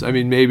knows? I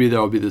mean, maybe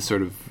there'll be this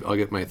sort of, I'll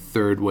get my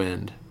third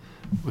wind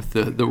with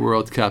the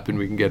World Cup, and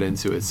we can get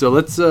into it. So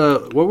let's.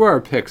 What were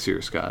our picks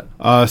here, Scott?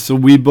 So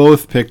we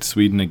both picked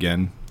Sweden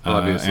again.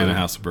 Obviously, Anna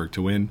Hasselberg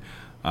to win.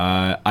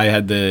 I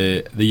had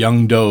the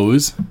Young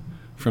Does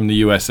from the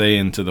USA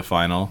into the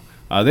final.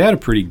 They had a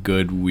pretty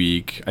good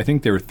week. I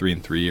think they were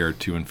 3-3 or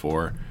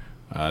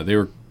 2-4. They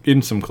were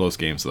in some close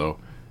games though.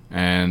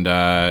 And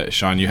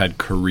Sean, you had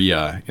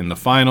Korea in the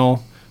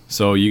final,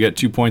 so you get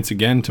 2 points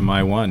again to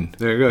my 1.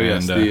 There you go.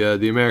 And, yes,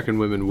 the American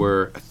women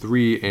were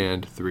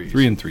 3-3.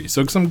 3-3.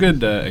 So some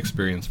good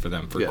experience for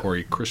them for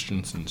Corey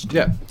Christensen's team.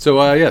 Yeah.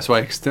 So so I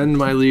extend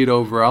my lead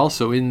overall.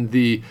 So in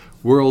the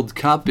World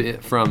Cup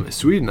from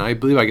Sweden, I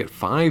believe I get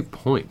 5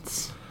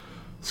 points.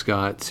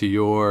 Scott, to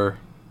your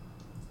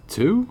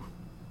 2?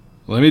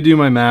 Let me do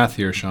my math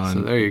here, Sean.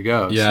 So there you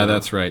go. Yeah, so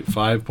that's right.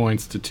 5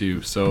 points to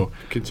 2. So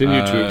continue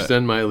to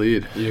extend my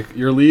lead.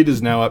 Your lead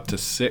is now up to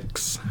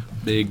 6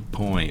 big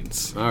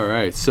points. All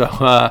right. So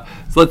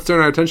let's turn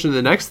our attention to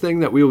the next thing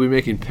that we will be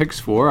making picks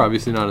for.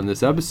 Obviously not in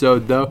this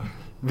episode, though.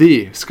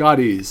 The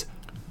Scotties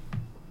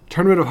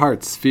Tournament of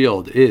Hearts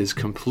field is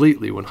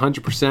completely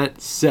 100%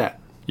 set.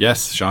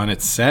 Yes, Sean,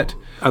 it's set.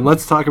 And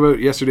let's talk about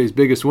yesterday's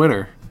biggest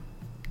winner,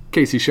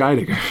 Casey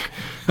Scheidegger,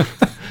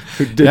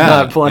 who did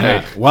not play.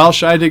 Yeah. While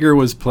Scheidegger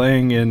was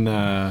playing in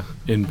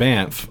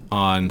Banff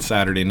on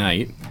Saturday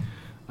night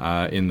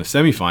in the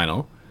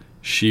semifinal,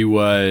 she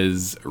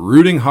was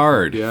rooting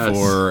hard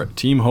for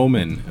Team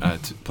Homan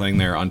playing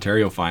their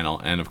Ontario final.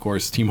 And, of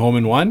course, Team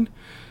Homan won.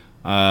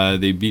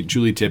 They beat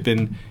Julie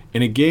Tippin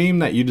in a game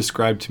that you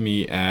described to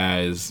me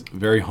as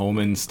very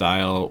Homan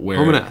style, where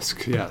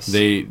Homan-esque, yes.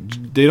 They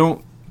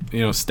don't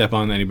step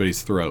on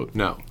anybody's throat.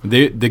 No.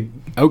 The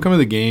outcome of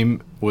the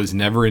game was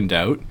never in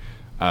doubt.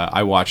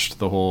 I watched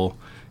the whole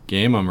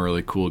game. I'm a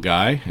really cool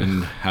guy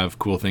and have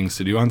cool things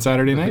to do on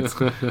Saturday nights.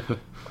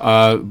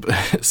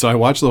 So I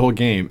watched the whole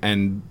game,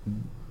 and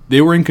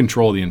they were in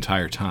control the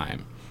entire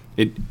time.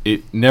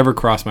 It never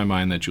crossed my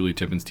mind that Julie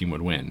Tippin's team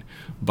would win,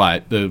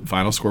 but the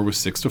final score was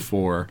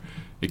 6-4.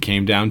 It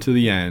came down to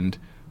the end.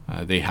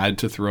 They had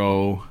to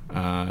throw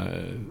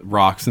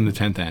rocks in the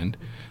 10th end.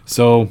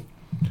 So,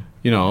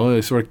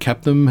 they sort of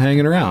kept them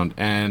hanging around.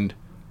 And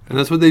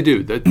that's what they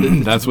do.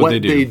 That's what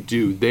they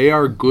do. They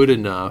are good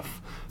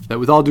enough that,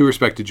 with all due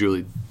respect to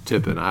Julie,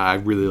 Tippin. I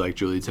really like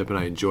Julie Tippin.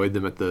 I enjoyed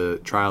them at the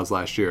trials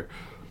last year.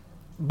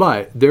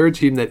 But they're a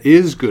team that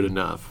is good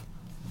enough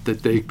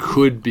that they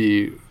could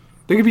beat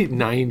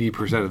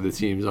 90% of the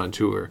teams on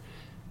tour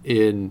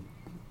in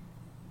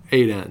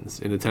 8 ends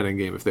in a 10-end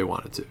game if they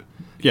wanted to.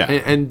 Yeah.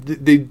 And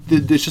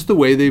it's just the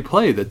way they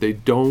play that they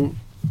don't.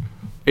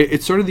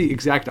 It's sort of the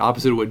exact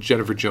opposite of what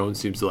Jennifer Jones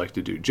seems to like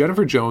to do.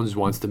 Jennifer Jones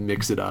wants to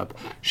mix it up.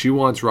 She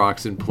wants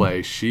rocks in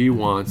play.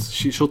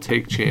 She'll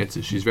take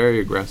chances. She's very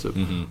aggressive.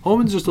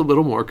 Homan's just a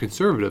little more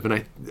conservative, and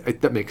I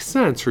that makes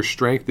sense. Her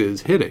strength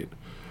is hitting,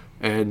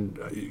 and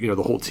the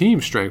whole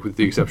team's strength, with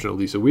the exception of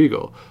Lisa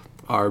Weigel,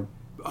 are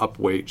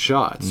up-weight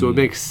shots. So it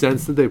makes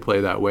sense that they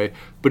play that way,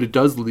 but it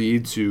does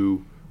lead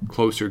to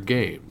closer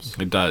games.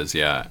 It does,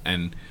 yeah.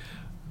 And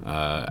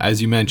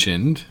as you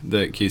mentioned,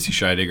 that Casey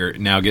Scheidegger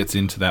now gets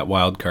into that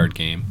wild card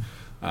game,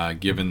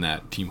 given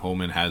that Team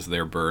Homan has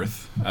their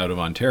berth out of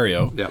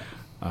Ontario. Yep.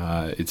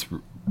 It's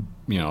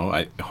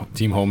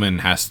Team Homan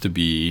has to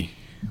be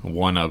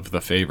one of the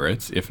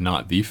favorites, if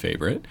not the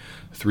favorite.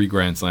 3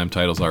 Grand Slam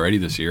titles already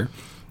this year.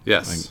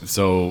 Yes.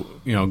 So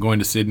going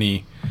to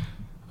Sydney,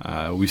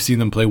 we've seen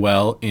them play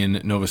well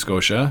in Nova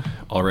Scotia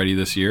already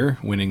this year,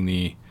 winning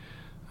the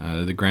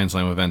Grand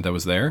Slam event that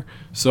was there.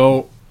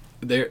 So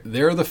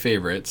they're the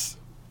favorites.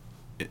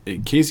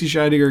 Casey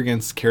Scheidegger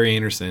against Carrie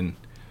Anderson.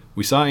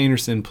 We saw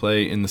Anderson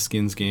play in the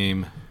Skins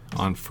game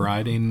on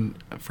Friday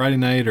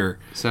night or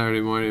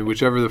Saturday morning,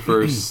 whichever the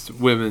first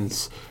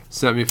women's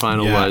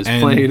semifinal Yeah, was,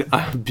 and- playing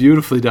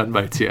beautifully done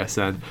by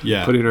TSN.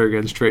 Yeah. Putting her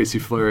against Tracy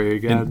Fleury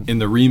again. in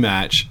the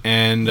rematch,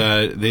 and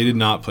they did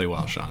not play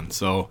well, Sean.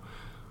 So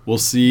we'll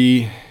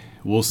see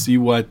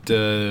what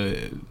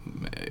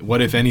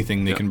if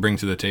anything they can bring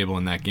to the table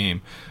in that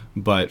game.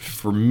 But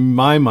for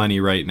my money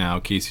right now,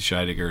 Casey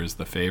Scheidegger is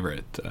the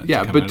favorite.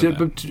 Yeah, but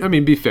I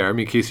mean, be fair. I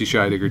mean, Casey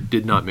Scheidegger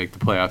did not make the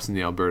playoffs in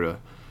the Alberta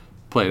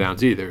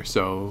playdowns either.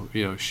 So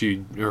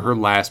her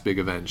last big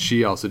event,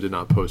 she also did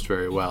not post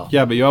very well.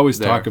 Yeah, but you always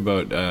there. talk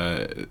about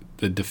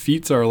the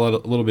defeats are a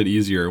little bit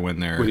easier when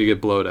When you get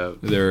blowed out.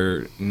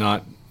 they're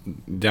not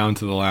down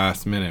to the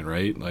last minute,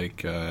 right?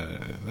 Like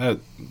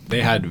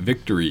they had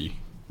victory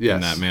in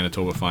Yes. that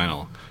Manitoba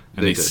final,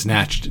 and They they did.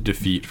 snatched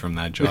defeat from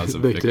that jaws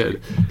of They victory.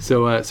 did.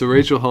 So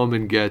Rachel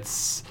Homan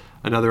gets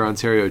another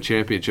Ontario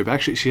championship.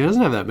 Actually, she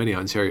doesn't have that many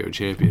Ontario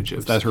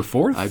championships. Is that her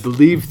 4th? I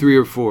believe 3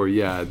 or 4.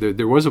 Yeah,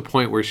 there was a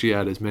point where she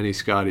had as many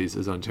Scotties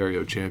as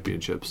Ontario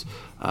championships,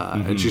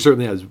 and she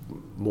certainly has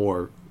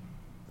more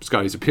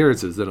Scotties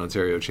appearances than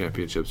Ontario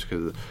championships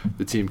because of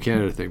the Team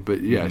Canada thing.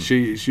 But yeah,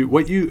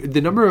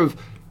 the number of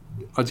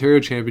Ontario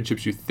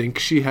championships you think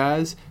she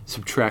has,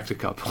 subtract a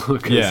couple.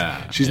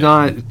 She's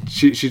not.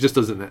 She just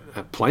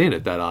doesn't play in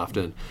it that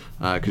often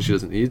because she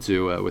doesn't need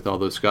to with all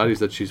those Scotties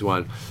that she's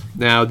won.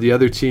 Now the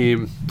other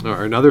team,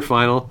 or another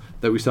final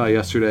that we saw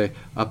yesterday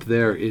up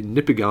there in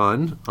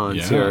Nipigon,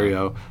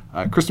 Ontario,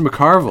 Krista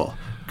McCarville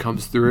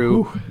comes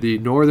through the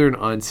Northern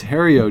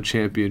Ontario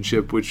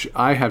Championship, which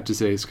I have to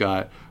say,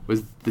 Scott,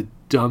 was the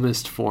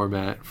dumbest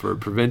format for a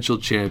provincial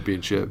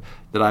championship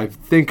that I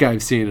think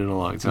I've seen in a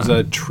long time. It was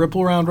a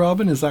triple round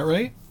robin, is that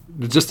right?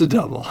 Just a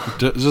double.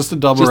 Just a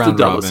double Just round a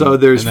double. robin. So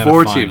there's and then a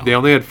 4 final. teams. They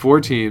only had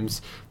 4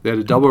 teams. They had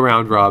a double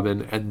round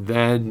robin, and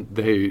then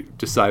they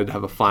decided to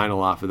have a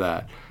final off of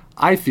that.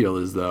 I feel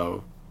as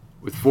though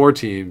with 4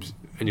 teams,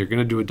 and you're going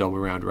to do a double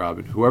round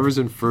robin, whoever's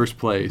in first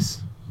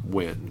place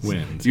wins.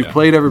 You yeah.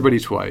 played everybody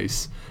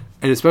twice,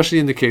 and especially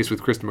in the case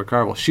with Krista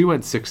McCarville, she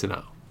went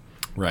 6-0.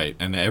 Right,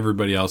 and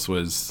everybody else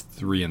was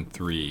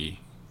 3-3,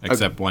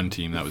 except one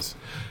team that was.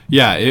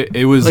 Yeah,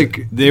 it was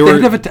Like they were.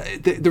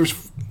 there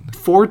was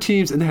 4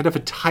 teams, and they had to have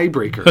a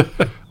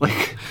tiebreaker.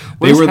 Like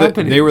what is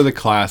happening? They were the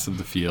class of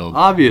the field,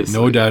 Obviously.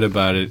 no doubt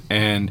about it.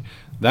 And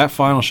that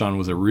final, Sean,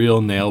 was a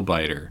real nail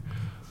biter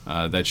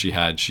that she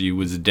had. She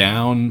was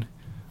down,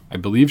 I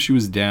believe she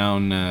was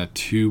down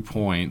 2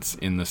 points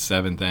in the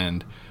 7th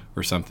end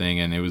or something,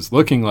 and it was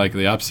looking like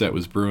the upset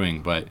was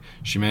brewing, but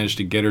she managed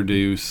to get her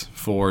deuce,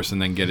 force,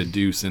 and then get a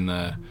deuce in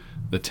the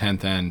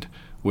 10th end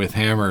with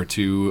Hammer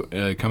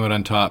to come out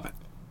on top.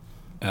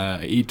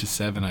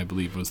 8-7, I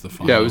believe, was the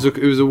final. Yeah, it was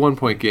a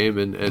 1-point game,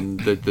 and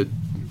the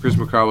Chris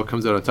McCarville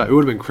comes out on top. It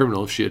would have been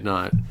criminal if she had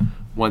not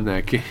won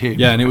that game.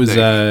 Yeah, and it I was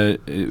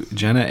think.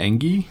 Jenna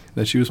Engie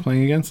that she was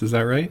playing against. Is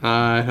that right?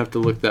 I'd have to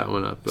look that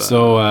one up.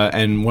 So,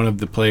 and one of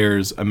the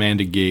players,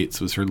 Amanda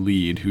Gates, was her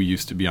lead, who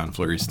used to be on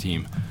Fleury's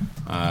team.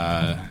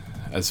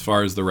 As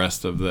far as the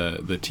rest of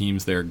the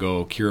teams there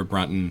go, Kira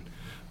Brunton,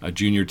 a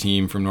junior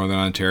team from Northern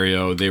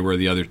Ontario, they were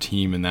the other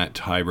team in that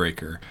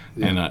tiebreaker.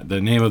 Yeah. And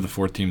the name of the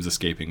 4th team is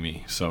escaping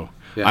me. So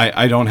yeah.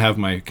 I don't have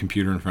my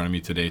computer in front of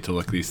me today to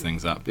look these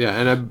things up. Yeah,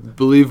 and I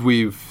believe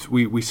we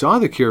saw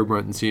the Kira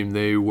Brunton team.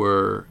 They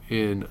were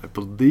in, I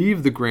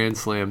believe, the Grand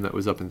Slam that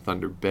was up in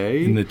Thunder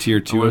Bay. In the Tier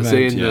 2 I want to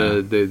say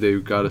event, they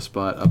got a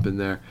spot up in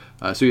there.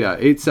 So yeah,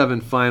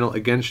 8-7 final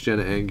against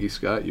Jenna Engie,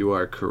 Scott. You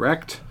are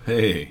correct.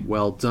 Hey.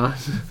 Well done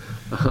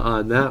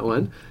on that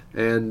one.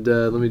 And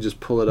let me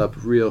just pull it up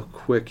real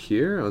quick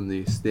here on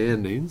the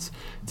standings.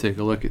 Take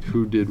a look at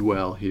who did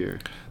well here.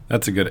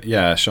 That's a good,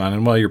 yeah, Sean.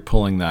 And while you're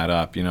pulling that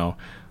up,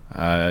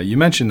 You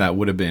mentioned that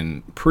would have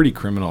been pretty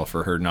criminal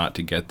for her not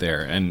to get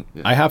there, and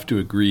I have to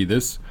agree.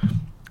 This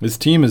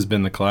team has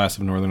been the class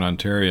of Northern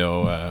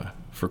Ontario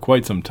for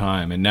quite some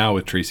time, and now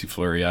with Tracy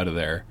Fleury out of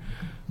there,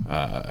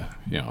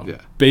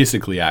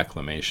 basically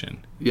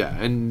acclamation. Yeah,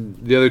 and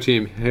the other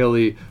team,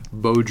 Haley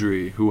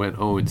Beaudry, who went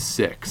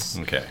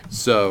 0-6. Okay.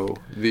 So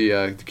the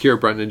Kira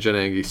Brunton and Jen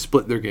Angie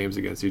split their games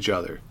against each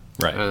other.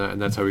 Right.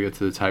 And that's how we get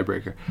to the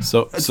tiebreaker.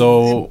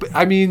 So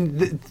I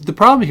mean, the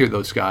problem here,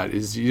 though, Scott,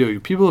 is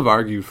people have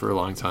argued for a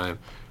long time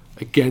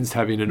against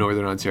having a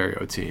Northern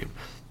Ontario team.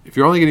 If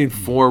you're only getting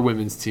 4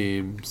 women's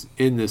teams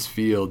in this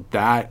field,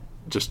 that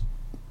just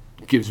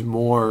gives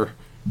more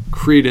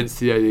credence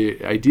to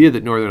the idea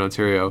that Northern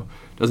Ontario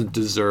doesn't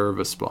deserve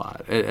a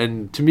spot.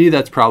 And to me,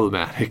 that's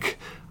problematic.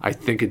 I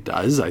think it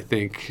does. I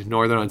think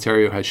Northern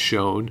Ontario has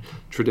shown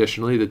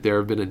traditionally that there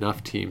have been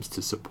enough teams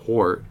to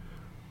support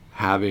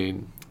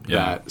having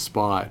that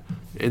spot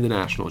in the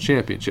national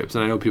championships.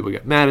 And I know people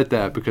get mad at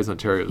that because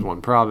Ontario is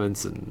one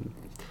province and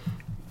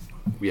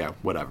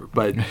whatever.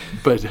 But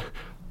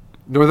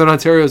Northern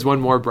Ontario has won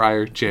more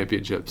Brier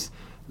championships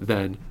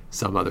than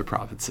some other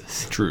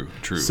provinces. True.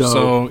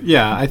 So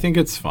I think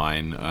it's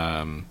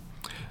fine.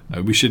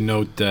 We should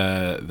note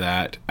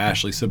that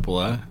Ashley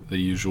Sipola, the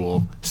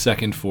usual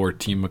second for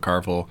Team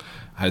McCarville,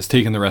 has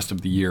taken the rest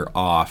of the year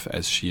off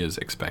as she is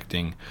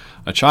expecting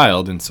a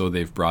child, and so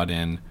they've brought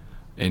in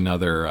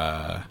another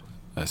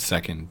a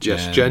second Jen.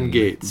 Yes, Jen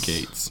Gates.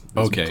 Gates. Is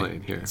Okay.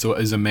 playing here. So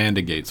as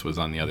Amanda Gates was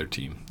on the other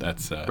team.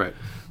 That's right.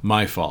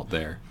 My fault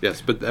there.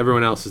 Yes, but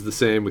everyone else is the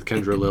same with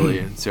Kendra Lilly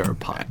and Sarah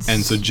Potts.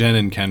 And so Jen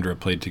and Kendra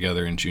played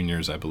together in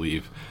juniors, I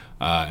believe,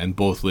 and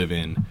both live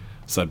in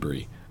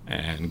Sudbury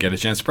and get a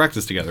chance to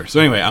practice together. So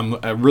anyway,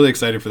 I'm really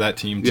excited for that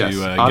team to get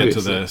to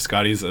obviously. the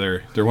Scotties.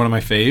 They're one of my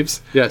faves.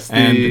 Yes,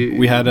 and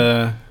we had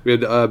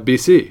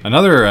BC.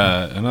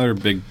 another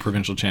big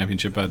provincial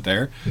championship out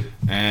there,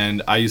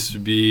 and I used to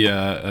be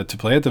to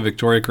play at the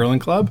Victoria Curling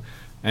Club,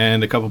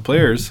 and a couple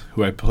players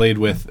who I played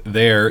with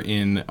there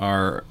in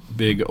our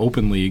big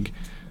open league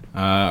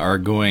are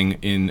going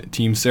in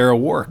Team Sarah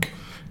Wark.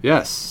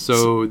 Yes,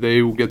 so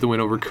they will get the win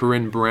over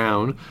Corinne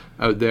Brown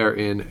out there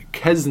in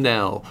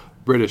Quesnel,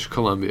 British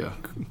Columbia.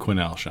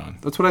 Quinnell, Sean.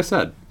 That's what I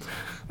said.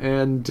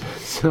 And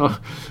so,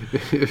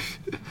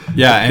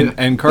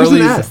 and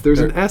Carly's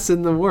there's an S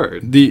in the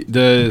word.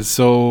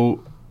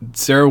 So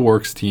Sarah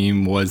Wark's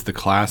team was the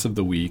class of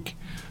the week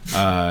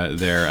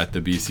there at the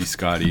BC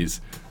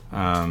Scotties.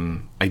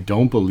 I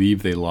don't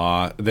believe they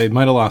lost. They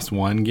might have lost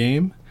one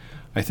game,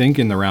 I think,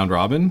 in the round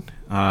robin.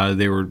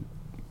 They were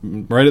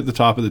right at the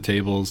top of the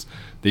tables.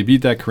 They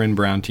beat that Corinne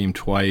Brown team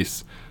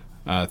twice,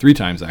 3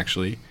 times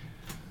actually,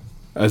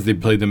 as they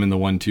played them in the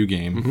 1-2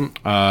 game.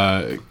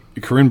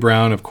 Corinne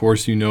Brown, of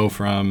course,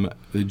 from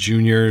the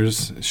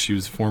juniors. She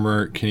was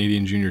former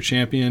Canadian junior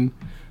champion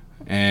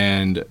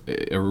and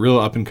a real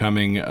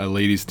up-and-coming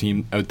ladies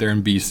team out there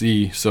in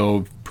BC.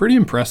 So pretty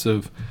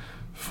impressive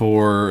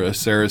for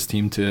Sarah's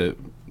team to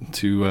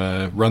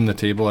run the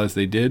table as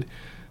they did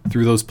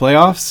through those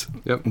playoffs.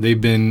 Yep. They've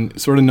been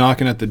sort of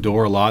knocking at the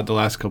door a lot the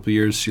last couple of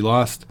years. She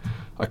lost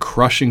a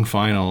crushing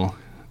final,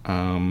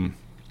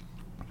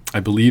 I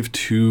believe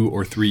 2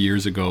 or 3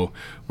 years ago,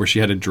 where she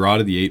had a draw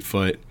to the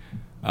 8-foot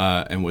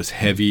and was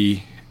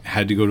heavy,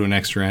 had to go to an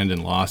extra end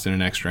and lost in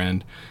an extra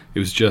end. It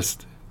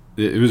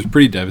was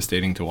pretty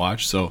devastating to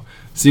watch. So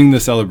seeing the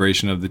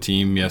celebration of the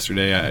team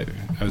yesterday,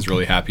 I was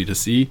really happy to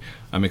see.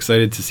 I'm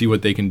excited to see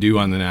what they can do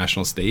on the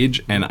national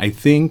stage. And I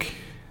think,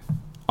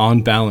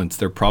 on balance,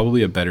 they're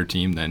probably a better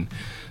team than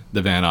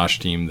the Van Osh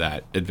team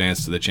that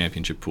advanced to the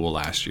championship pool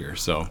last year.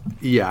 So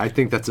yeah, I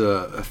think that's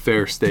a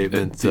fair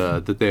statement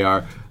that they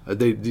are.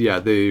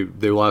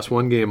 They lost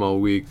one game all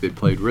week. They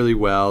played really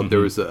well. There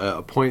was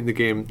a point in the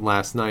game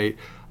last night,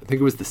 I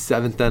think it was the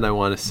 7th end, I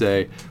want to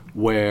say,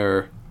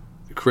 where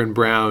Corinne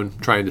Brown,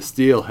 trying to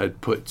steal, had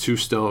put 2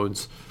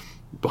 stones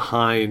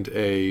behind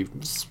a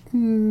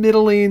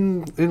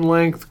middling in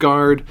length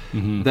guard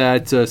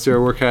that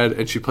Sarah Wark had,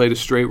 and she played a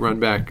straight run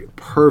back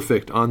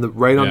perfect on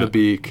the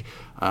beak,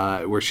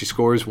 where she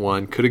scores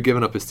 1. Could have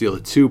given up a steal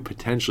at 2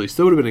 potentially,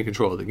 still would have been in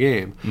control of the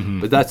game.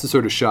 But that's the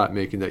sort of shot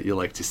making that you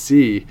like to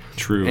see.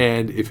 True.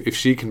 And if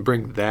she can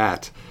bring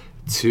that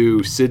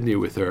to Sydney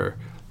with her,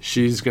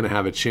 she's going to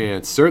have a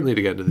chance, certainly,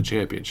 to get into the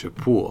championship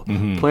pool.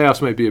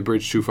 Playoffs might be a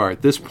bridge too far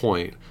at this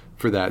point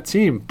for that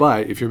team,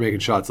 but if you're making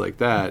shots like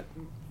that,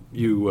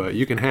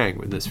 you can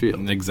hang in this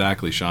field.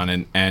 Exactly,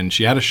 Sean. And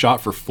she had a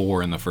shot for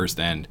 4 in the first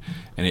end,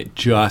 and it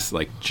just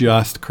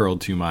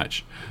curled too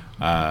much.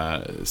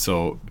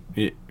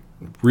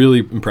 Really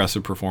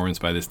impressive performance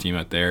by this team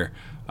out there.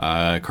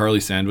 Carly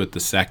Sandwith, the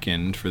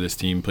second for this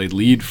team, played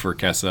lead for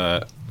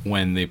Kessa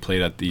when they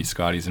played at the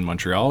Scotties in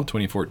Montreal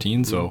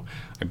 2014. So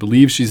I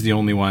believe she's the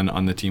only one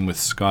on the team with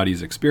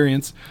Scotties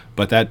experience.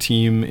 But that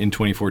team in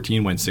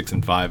 2014 went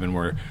 6-5 and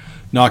were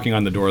knocking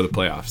on the door of the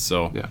playoffs.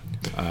 So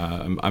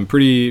I'm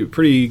pretty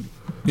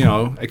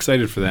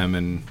excited for them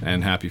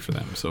and happy for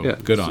them. So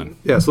good on.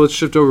 So let's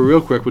shift over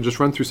real quick. We'll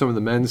just run through some of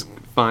the men's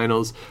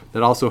finals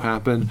that also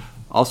happened.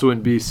 Also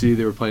in BC,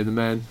 they were playing the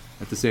men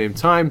at the same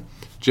time.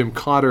 Jim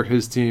Cotter,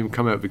 his team,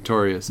 come out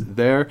victorious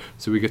there.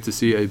 So we get to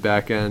see a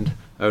back end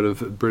out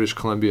of British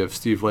Columbia of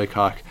Steve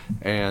Laycock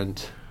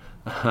and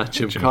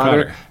Jim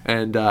Cotter.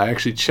 And I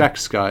actually checked,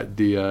 Scott,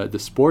 the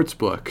sports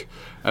book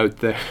out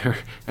there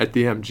at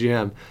the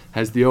MGM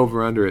has the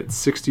over-under at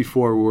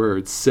 64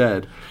 words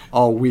said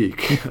all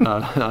week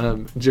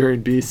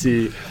during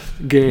BC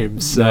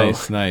games. So,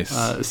 Nice.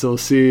 So we'll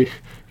see.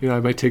 I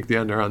might take the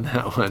under on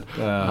that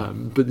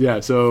one. But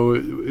yeah, so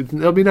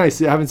it'll be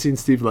nice. I haven't seen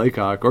Steve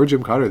Laycock or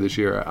Jim Cotter this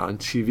year on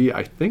TV,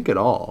 I think, at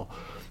all.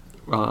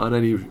 On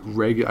any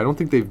regular, I don't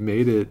think they've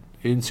made it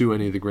into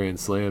any of the Grand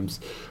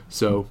Slams.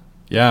 So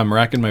yeah, I'm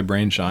racking my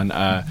brain, Sean.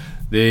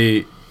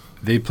 They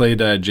played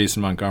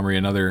Jason Montgomery,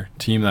 another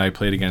team that I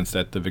played against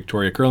at the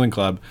Victoria Curling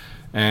Club,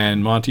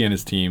 and Monty and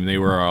his team. They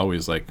were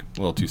always like a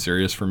little too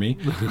serious for me,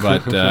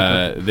 but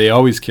they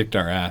always kicked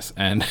our ass,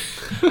 and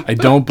I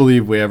don't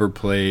believe we ever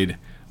played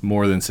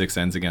more than 6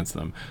 ends against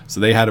them. So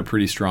they had a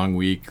pretty strong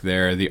week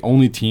there. The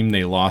only team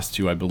they lost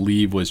to, I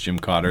believe, was Jim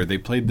Cotter. They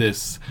played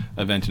this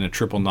event in a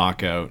triple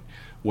knockout,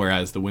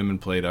 whereas the women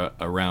played a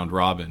round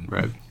robin.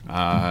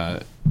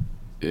 right.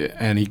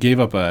 And he gave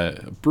up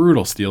a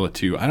brutal steal of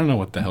 2. I don't know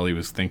what the hell he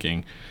was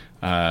thinking.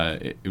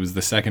 It was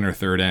the second or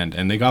third end,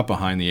 and they got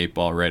behind the 8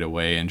 ball right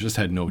away and just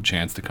had no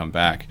chance to come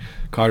back.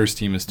 Cotter's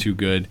team is too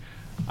good.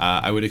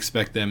 I would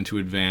expect them to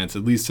advance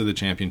at least to the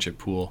championship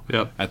pool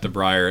at the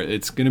Briar.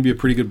 It's going to be a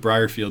pretty good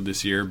Briar field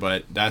this year,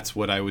 but that's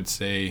what I would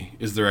say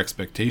is their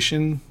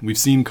expectation. We've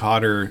seen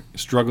Cotter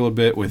struggle a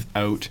bit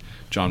without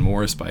John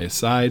Morris by his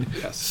side,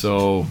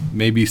 so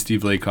maybe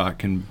Steve Laycock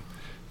can,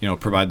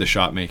 provide the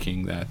shot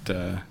making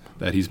that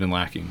he's been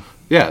lacking.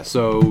 Yeah.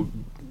 So.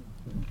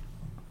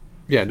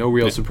 Yeah, no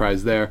real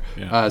surprise there.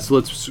 Yeah. So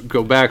let's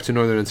go back to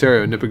Northern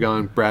Ontario.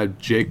 Nipigon, Brad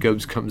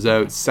Jacobs comes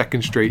out,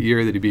 second straight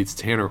year that he beats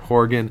Tanner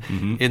Horgan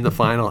in the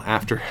final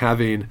after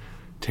having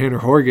Tanner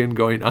Horgan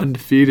going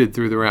undefeated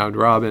through the round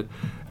robin.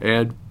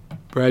 And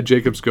Brad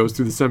Jacobs goes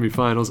through the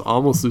semifinals,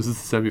 almost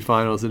loses the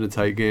semifinals in a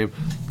tight game,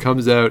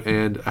 comes out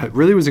and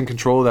really was in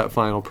control of that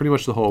final pretty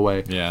much the whole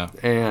way. Yeah.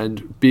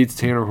 And beats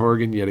Tanner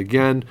Horgan yet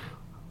again.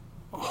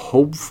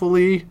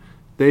 Hopefully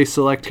they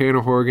select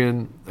Tanner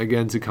Horgan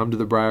again to come to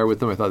the Briar with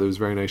them. I thought that was a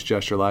very nice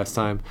gesture last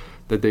time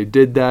that they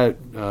did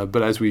that.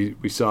 But as we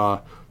saw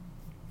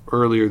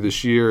earlier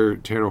this year,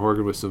 Tanner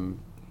Horgan with some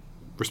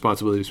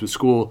responsibilities with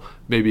school,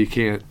 maybe he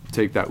can't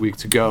take that week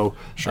to go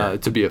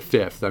to be a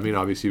fifth. I mean,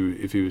 obviously,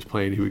 if he was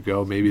playing, he would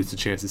go. Maybe it's a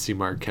chance to see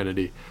Mark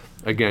Kennedy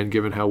again,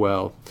 given how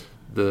well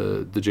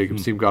the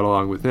Jacobs team got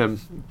along with him.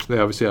 They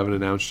obviously haven't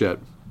announced yet.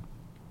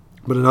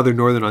 But another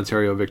Northern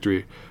Ontario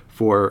victory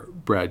for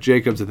Brad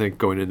Jacobs, I think,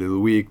 going into the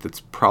week. That's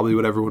probably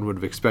what everyone would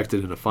have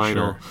expected in a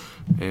final.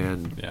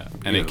 And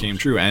it came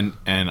true. And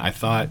I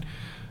thought,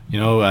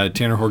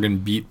 Tanner Horgan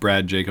beat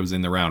Brad Jacobs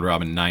in the round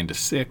robin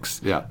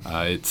 9-6.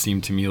 Yeah. It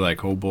seemed to me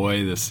like, oh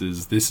boy, this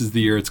is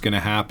the year it's going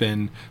to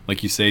happen.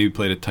 Like you say, we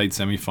played a tight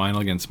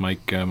semifinal against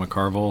Mike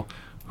McCarville,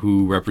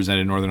 who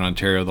represented Northern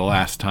Ontario the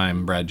last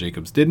time Brad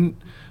Jacobs didn't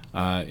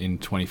in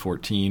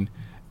 2014.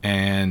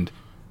 And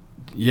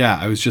yeah,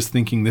 I was just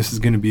thinking this is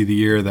going to be the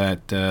year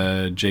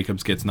that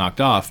Jacobs gets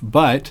knocked off.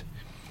 But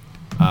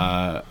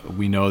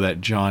we know that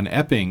John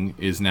Epping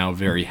is now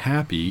very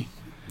happy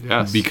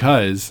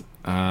because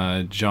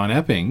John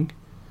Epping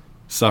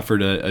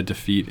suffered a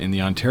defeat in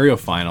the Ontario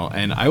final.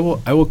 And I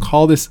will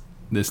call this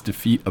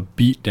defeat a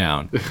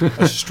beatdown,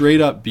 a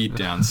straight-up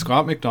beatdown.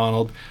 Scott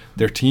McDonald,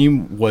 their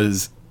team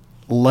was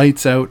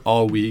lights out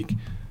all week,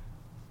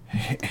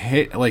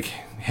 like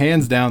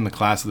hands down the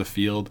class of the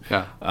field.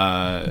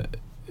 Yeah.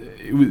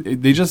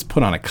 They just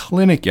put on a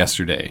clinic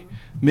yesterday.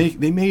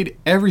 They made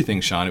everything,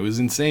 Sean. It was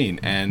insane,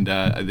 and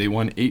they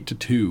won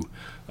 8-2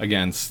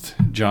 against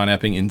John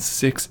Epping in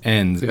 6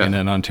 ends in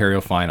an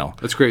Ontario final.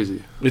 That's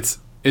crazy. It's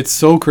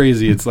so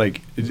crazy. It's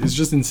like it's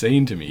just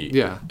insane to me.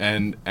 Yeah.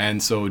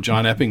 And so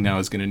John Epping now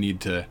is going to need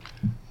to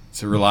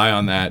rely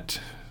on that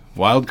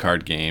wild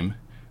card game,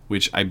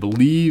 which I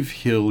believe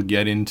he'll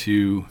get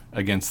into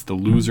against the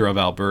loser of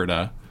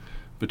Alberta,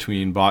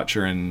 between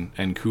Botcher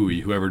and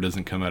Cooey, whoever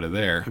doesn't come out of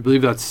there. I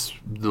believe that's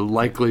the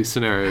likely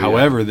scenario.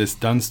 However, this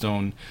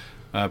Dunstone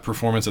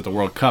performance at the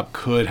World Cup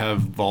could have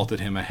vaulted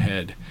him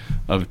ahead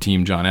of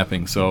Team John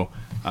Epping. So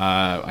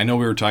I know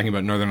we were talking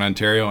about Northern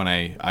Ontario, and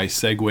I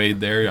segued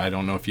there. I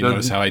don't know if you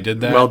noticed how I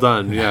did that. Well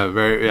done. Yeah,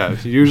 very. Yeah.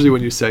 Usually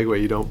when you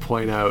segue, you don't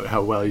point out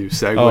how well you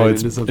segued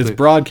into something. It's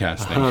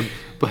broadcasting.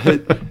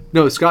 But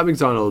no, Scott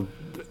McDonald,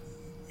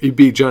 he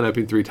beat John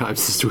Epping 3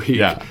 times this week.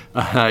 Yeah.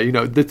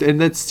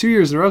 And that's 2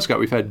 years in a row, Scott.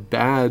 We've had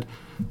bad,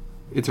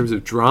 in terms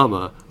of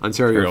drama,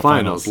 Ontario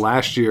finals.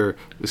 Last year,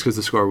 it's because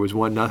the score was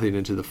 1-0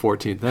 into the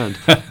 14th end.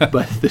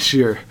 But this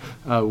year,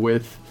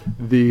 with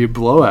the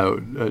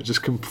blowout,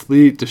 just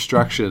complete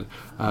destruction,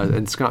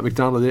 and Scott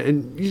McDonald.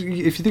 And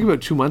if you think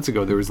about 2 months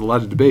ago, there was a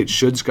lot of debate.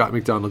 Should Scott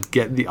McDonald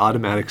get the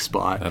automatic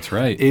spot That's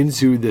right.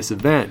 into this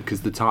event?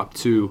 Because the top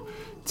 2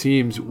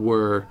 teams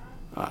were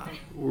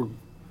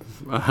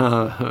I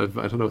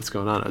don't know what's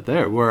going on out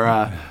there. We're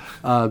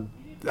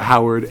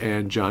Howard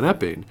and John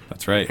Epping.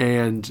 That's right.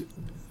 And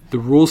the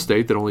rules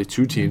state that only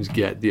 2 teams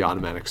get the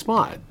automatic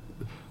spot.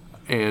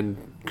 And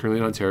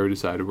Curling Ontario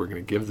decided we're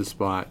going to give the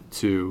spot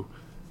to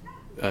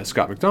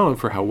Scott McDonald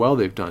for how well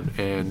they've done.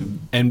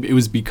 And it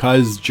was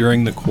because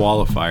during the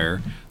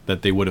qualifier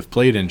that they would have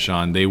played in,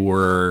 Sean, they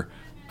were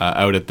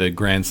out at the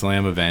Grand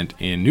Slam event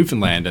in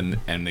Newfoundland,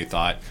 and they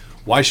thought,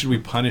 why should we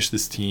punish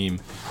this team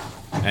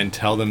and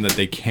tell them that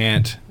they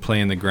can't play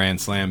in the Grand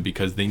Slam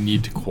because they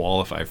need to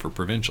qualify for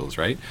provincials,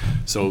 right?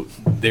 So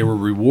they were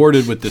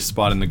rewarded with this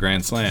spot in the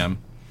Grand Slam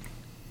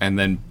and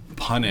then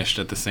punished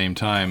at the same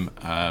time.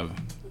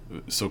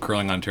 So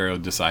Curling Ontario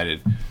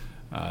decided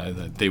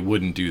that they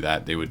wouldn't do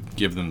that. They would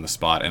give them the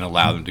spot and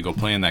allow them to go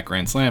play in that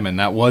Grand Slam, and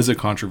that was a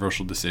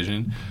controversial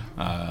decision.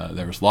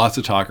 There was lots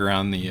of talk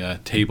around the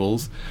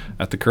tables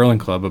at the curling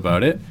club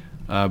about it,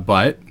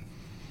 but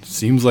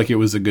seems like it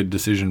was a good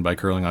decision by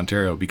Curling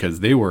Ontario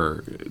because they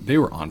were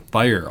on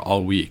fire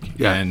all week.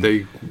 Yeah, and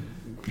there's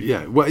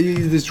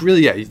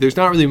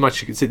not really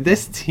much you can say.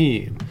 This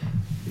team,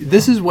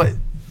 this is what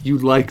you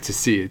like to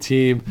see. A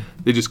team,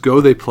 they just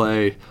go, they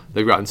play.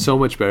 They've gotten so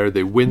much better.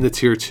 They win the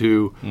Tier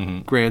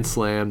 2 Grand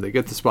Slam. They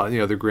get the spot in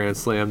the other Grand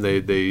Slam.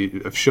 They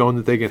have shown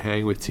that they can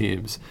hang with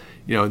teams.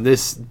 And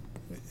this,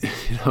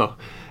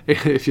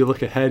 if you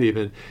look ahead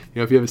even,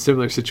 if you have a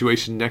similar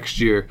situation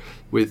next year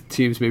with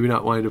teams maybe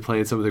not wanting to play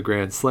in some of the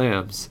Grand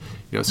Slams,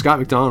 Scott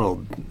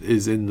McDonald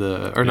is in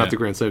not the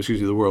Grand Slam,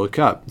 the World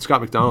Cup.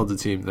 Scott McDonald's a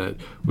team that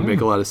would make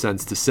a lot of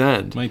sense to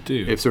send. Might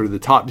do. If sort of the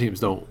top teams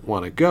don't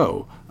want to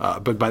go.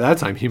 But by that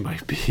time, he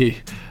might be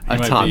a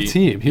top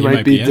team. He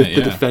might be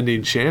the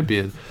defending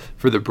champion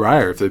for the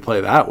Brier if they play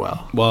that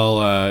well.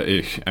 Well,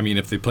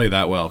 if they play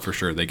that well, for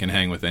sure, they can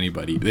hang with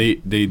anybody.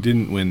 They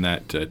didn't win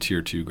that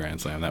Tier 2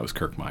 Grand Slam. That was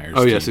Kirk Meyer's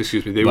team. Yes,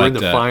 excuse me. They were in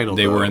the final.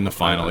 They were in the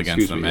final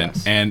against them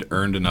and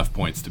earned enough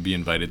points to be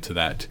invited to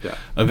that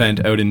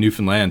event out in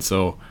Newfoundland.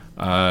 So,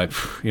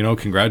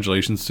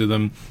 congratulations to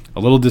them. A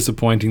little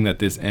disappointing that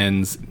this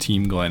ends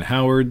Team Glenn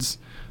Howard's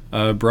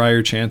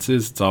Brier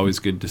chances. It's always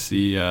good to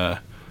see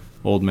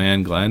old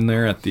man Glenn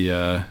there at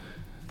the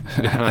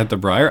at the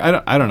Brier.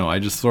 I don't know. I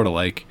just sort of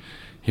like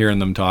hearing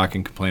them talk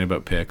and complain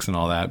about picks and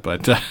all that,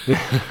 but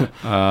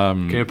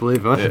can't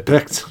believe I picked. I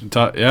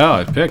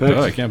picked.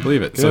 Oh, I can't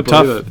believe it. So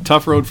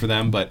tough road for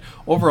them, but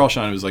overall,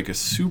 Sean, it was like a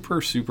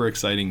super, super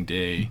exciting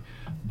day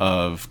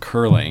of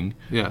curling.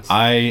 Yes.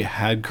 I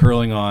had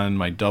curling on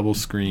my double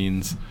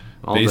screens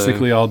all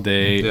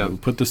day. Yeah.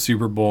 Put the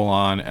Super Bowl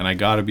on, and I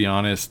got to be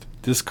honest,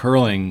 this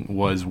curling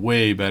was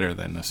way better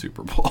than the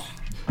Super Bowl.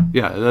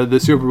 Yeah, the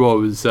Super Bowl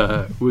was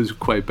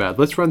quite bad.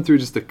 Let's run through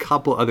just a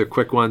couple other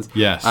quick ones.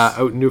 Yes.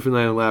 Out in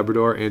Newfoundland and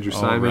Labrador, Andrew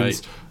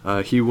Simons,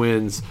 he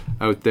wins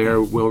out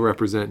there, will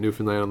represent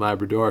Newfoundland and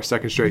Labrador.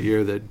 Second straight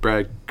year that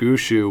Brad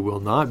Gushu will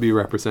not be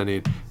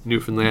representing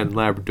Newfoundland and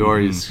Labrador.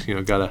 He's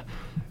going to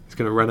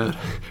run out,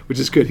 which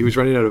is good. He was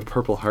running out of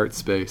Purple Heart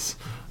space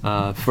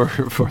for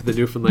the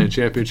Newfoundland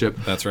Championship.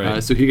 That's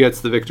right. So he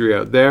gets the victory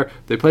out there.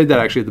 They played that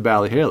actually at the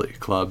Ballyhaley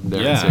Club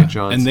there in St.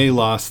 John's. And they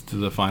lost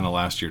the final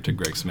last year to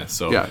Greg Smith.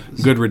 So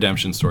good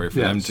redemption story for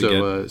them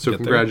to get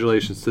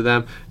congratulations to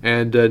them.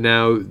 And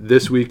now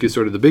this week is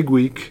sort of the big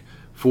week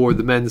for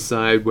the men's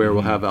side, where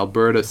we'll have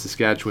Alberta,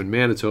 Saskatchewan,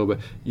 Manitoba,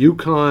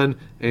 Yukon,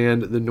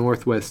 and the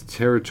Northwest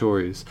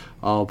Territories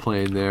all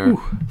playing their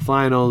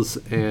finals,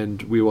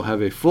 and we will have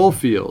a full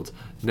field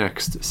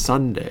next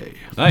Sunday.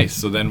 Nice.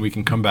 So then we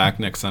can come back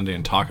next Sunday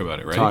and talk about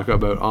it, right? Talk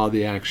about all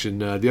the action.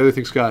 The other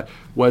thing, Scott,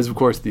 was, of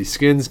course, the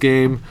Skins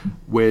game,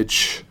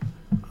 which,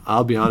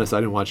 I'll be honest, I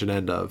didn't watch an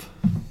end of.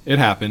 It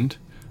happened.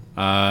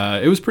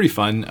 It was pretty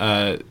fun.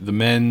 The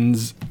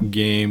men's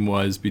game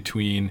was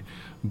between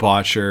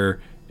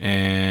Botcher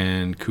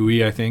and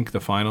Cooey, I think, the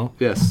final.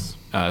 Yes.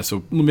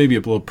 So maybe a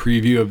little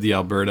preview of the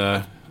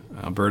Alberta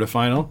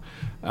final.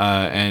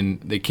 And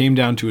they came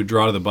down to a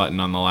draw to the button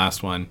on the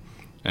last one.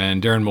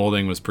 And Darren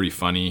Moulding was pretty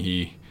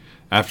funny.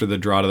 After the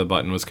draw to the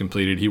button was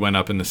completed, he went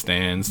up in the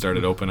stands,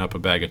 started opening up a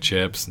bag of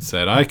chips, and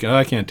said, I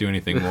can't do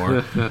anything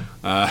more.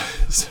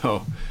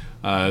 So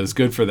it was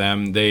good for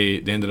them.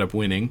 They ended up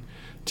winning,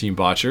 Team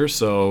Botcher.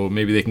 So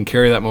maybe they can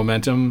carry that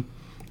momentum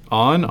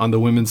on the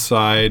women's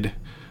side.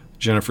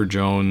 Jennifer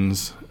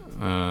Jones,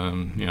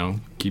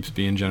 keeps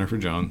being Jennifer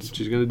Jones.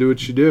 She's going to do what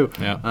she do.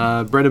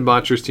 Yeah. Brendan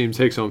Botcher's team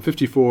takes home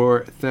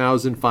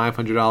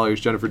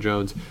 $54,500. Jennifer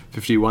Jones,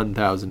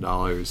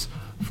 $51,000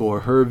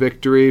 for her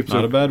victory.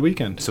 Not a bad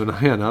weekend. So,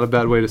 not a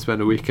bad way to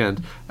spend a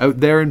weekend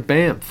out there in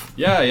Banff.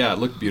 Yeah, it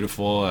looked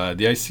beautiful.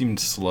 The ice seemed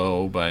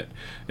slow, but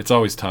it's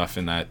always tough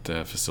in that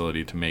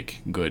facility to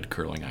make good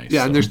curling ice.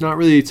 Yeah, and there's not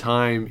really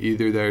time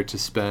either there to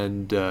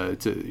spend, a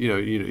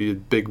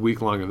big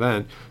week-long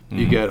event.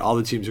 You get all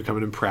the teams are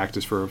coming in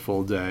practice for a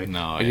full day.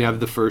 And you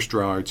have the first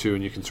draw or two,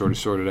 and you can sort of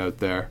sort it out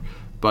there.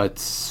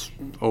 But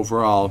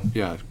overall,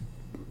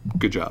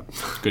 good job.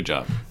 Good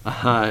job.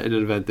 In an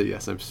event that,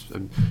 yes, I'm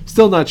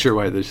still not sure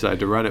why they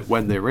decided to run it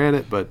when they ran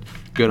it, but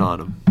good on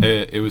them.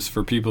 It was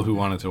for people who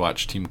wanted to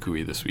watch Team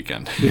Cooey this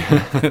weekend.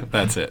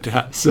 That's it.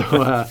 Yeah, so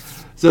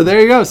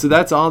there you go. So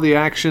that's all the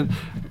action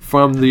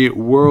from the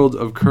world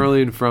of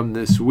curling from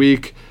this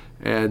week.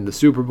 And the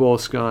Super Bowl,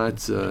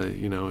 Scott,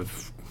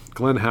 if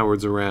Glenn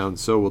Howard's around,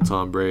 so will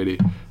Tom Brady.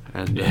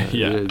 And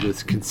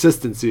this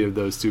consistency of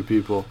those two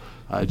people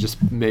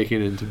just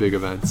making it into big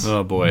events.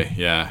 Oh, boy.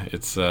 Yeah,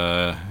 it's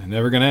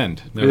never going to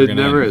end. It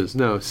never is,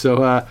 no.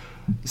 So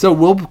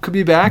we'll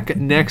be back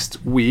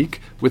next week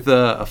with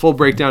a full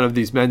breakdown of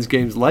these men's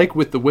games. Like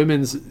with the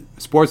women's,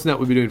 Sportsnet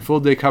will be doing full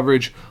day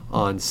coverage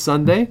on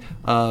Sunday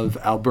of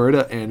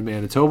Alberta and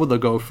Manitoba. They'll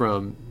go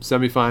from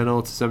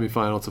semifinal to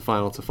semifinal to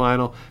final to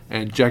final.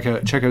 And check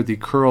out the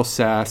Curl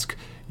Sask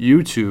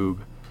YouTube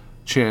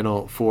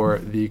channel for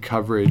the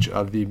coverage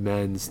of the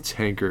men's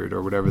tankard,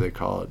 or whatever they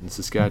call it in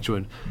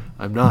Saskatchewan.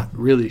 I'm not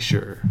really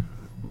sure.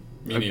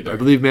 Me neither. I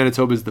believe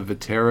Manitoba is the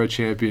Viterra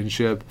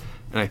Championship,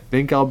 and I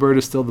think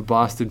Alberta's still the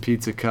Boston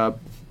Pizza Cup,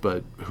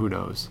 but who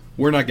knows?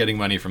 We're not getting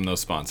money from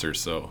those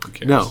sponsors, so who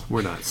cares? No,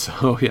 we're not. So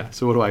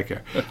what do I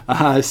care?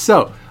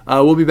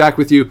 We'll be back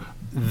with you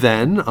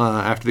then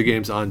after the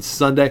games on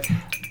Sunday.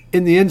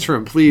 In the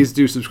interim, please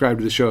do subscribe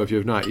to the show if you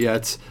have not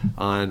yet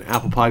on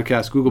Apple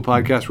Podcasts, Google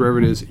Podcasts, wherever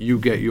it is you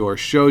get your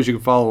shows. You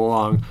can follow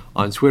along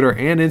on Twitter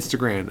and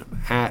Instagram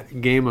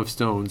at Game of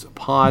Stones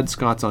Pod.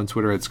 Scott's on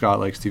Twitter at Scott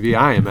Likes TV.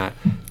 I am at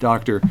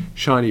Dr.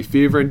 Shawnee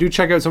Fever. And do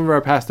check out some of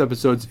our past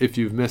episodes if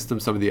you've missed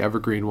them, some of the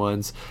evergreen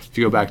ones. If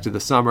you go back to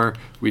the summer,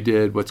 we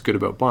did What's Good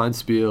About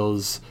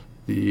Bonspiels,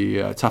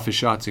 the toughest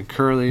shots in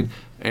curling.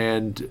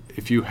 And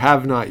if you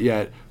have not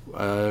yet,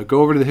 go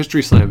over to the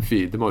History Slam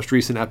feed. The most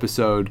recent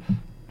episode,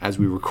 as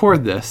we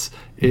record this,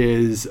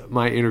 is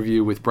my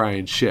interview with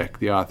Brian Schick,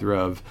 the author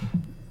of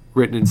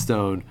Written in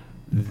Stone,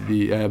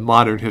 the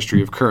Modern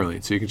History of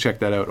Curling. So you can check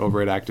that out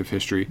over at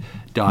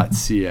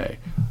activehistory.ca.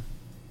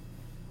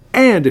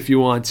 And if you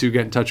want to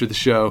get in touch with the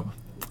show,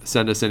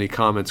 send us any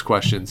comments,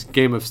 questions,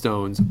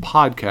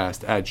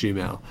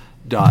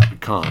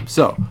 gameofstonespodcast@gmail.com.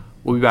 So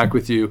we'll be back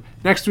with you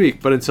next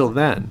week. But until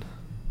then,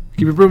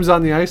 keep your brooms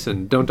on the ice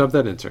and don't dump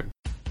that intern.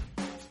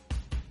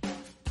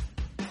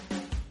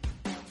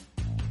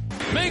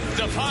 Make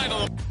the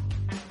final.